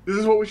 man. This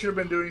is what we should have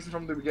been doing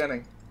from the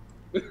beginning.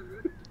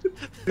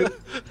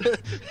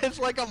 It's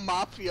like a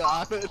mafia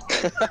on it.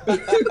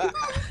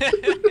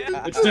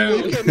 It's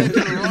down. You can make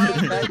it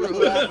wrong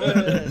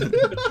neighborhood.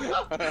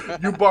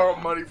 You borrow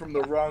money from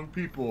the wrong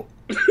people.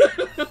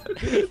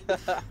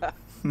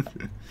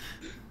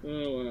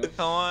 Oh, wow.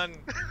 Come on.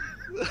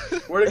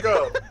 Where'd it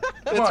go?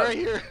 It's on. right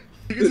here.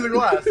 Kick it to the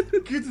glass.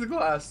 Kick it to the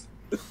glass.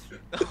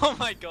 Oh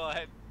my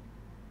god.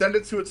 Send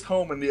it to its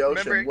home in the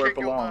ocean Remember, where it kick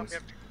your mom, belongs. you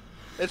have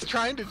to- It's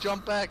trying to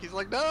jump back. He's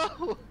like,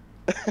 no.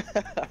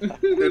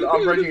 Dude,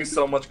 I'm breaking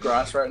so much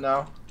grass right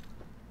now.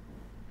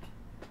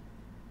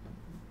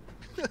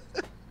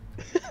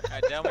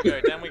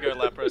 Alright, down we go,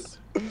 Lapras.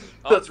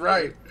 Oh, That's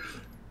right.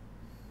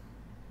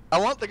 I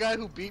want the guy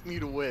who beat me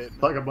to win.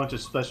 It's like a bunch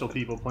of special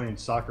people playing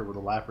soccer with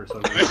a Lapras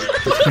over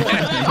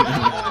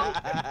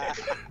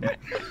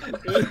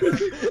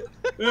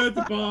That's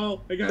the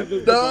ball. I got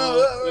the No,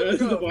 ball. That's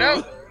the ball.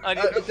 No. I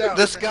need, Down.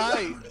 This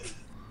guy,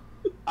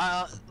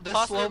 this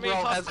Toss it slow to me,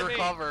 bro toss has it to me.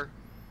 recover.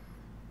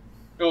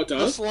 Oh, it The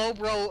does? slow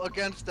bro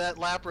against that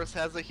Lapras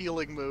has a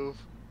healing move.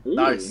 Ooh.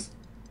 Nice.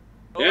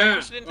 oh, Yeah.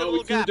 push it into the Oh, we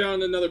little threw gap.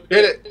 down another Hit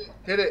pit. it.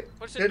 Hit it.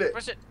 Push Hit it, it.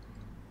 push it.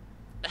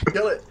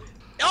 Kill it.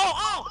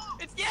 Oh,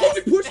 it's yes! Oh, I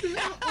pushed it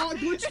out. Oh, I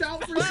glitched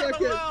out for a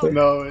second. Hello.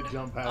 No, it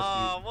jumped past Oh,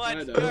 I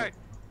what? know. Go.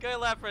 Go,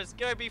 Lapras.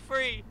 Go, be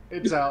free. you.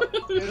 It's out.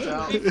 It's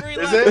out. Be free,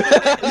 Is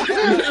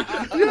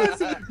Lapras. it?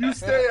 Yes. You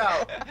stay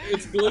out.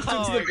 It's glitched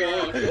Oh into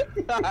the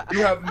ball. You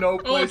have no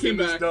place came in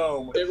this back.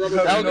 dome. It You rubber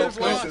have no banded place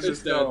lost. in It's this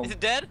dead. dome. Is it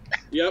dead?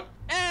 Yep.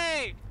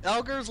 Hey!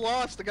 Elgar's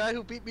lost. The guy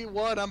who beat me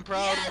won. I'm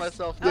proud of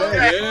myself.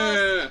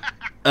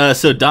 Yeah.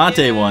 So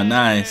Dante Yay. won.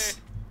 Nice.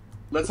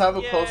 Let's have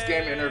a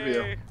post-game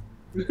interview.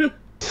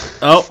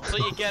 Oh, So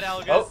you get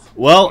Algus. Oh,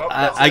 well, Nope,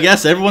 that's I it.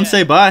 guess everyone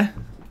say bye.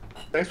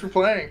 thanks for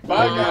playing.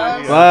 Bye,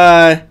 guys.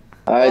 Bye.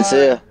 Alright,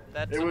 see ya.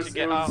 That's It what was- you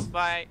get. it was- Oh,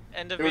 bye.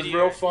 End of It was video.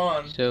 real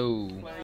fun. So.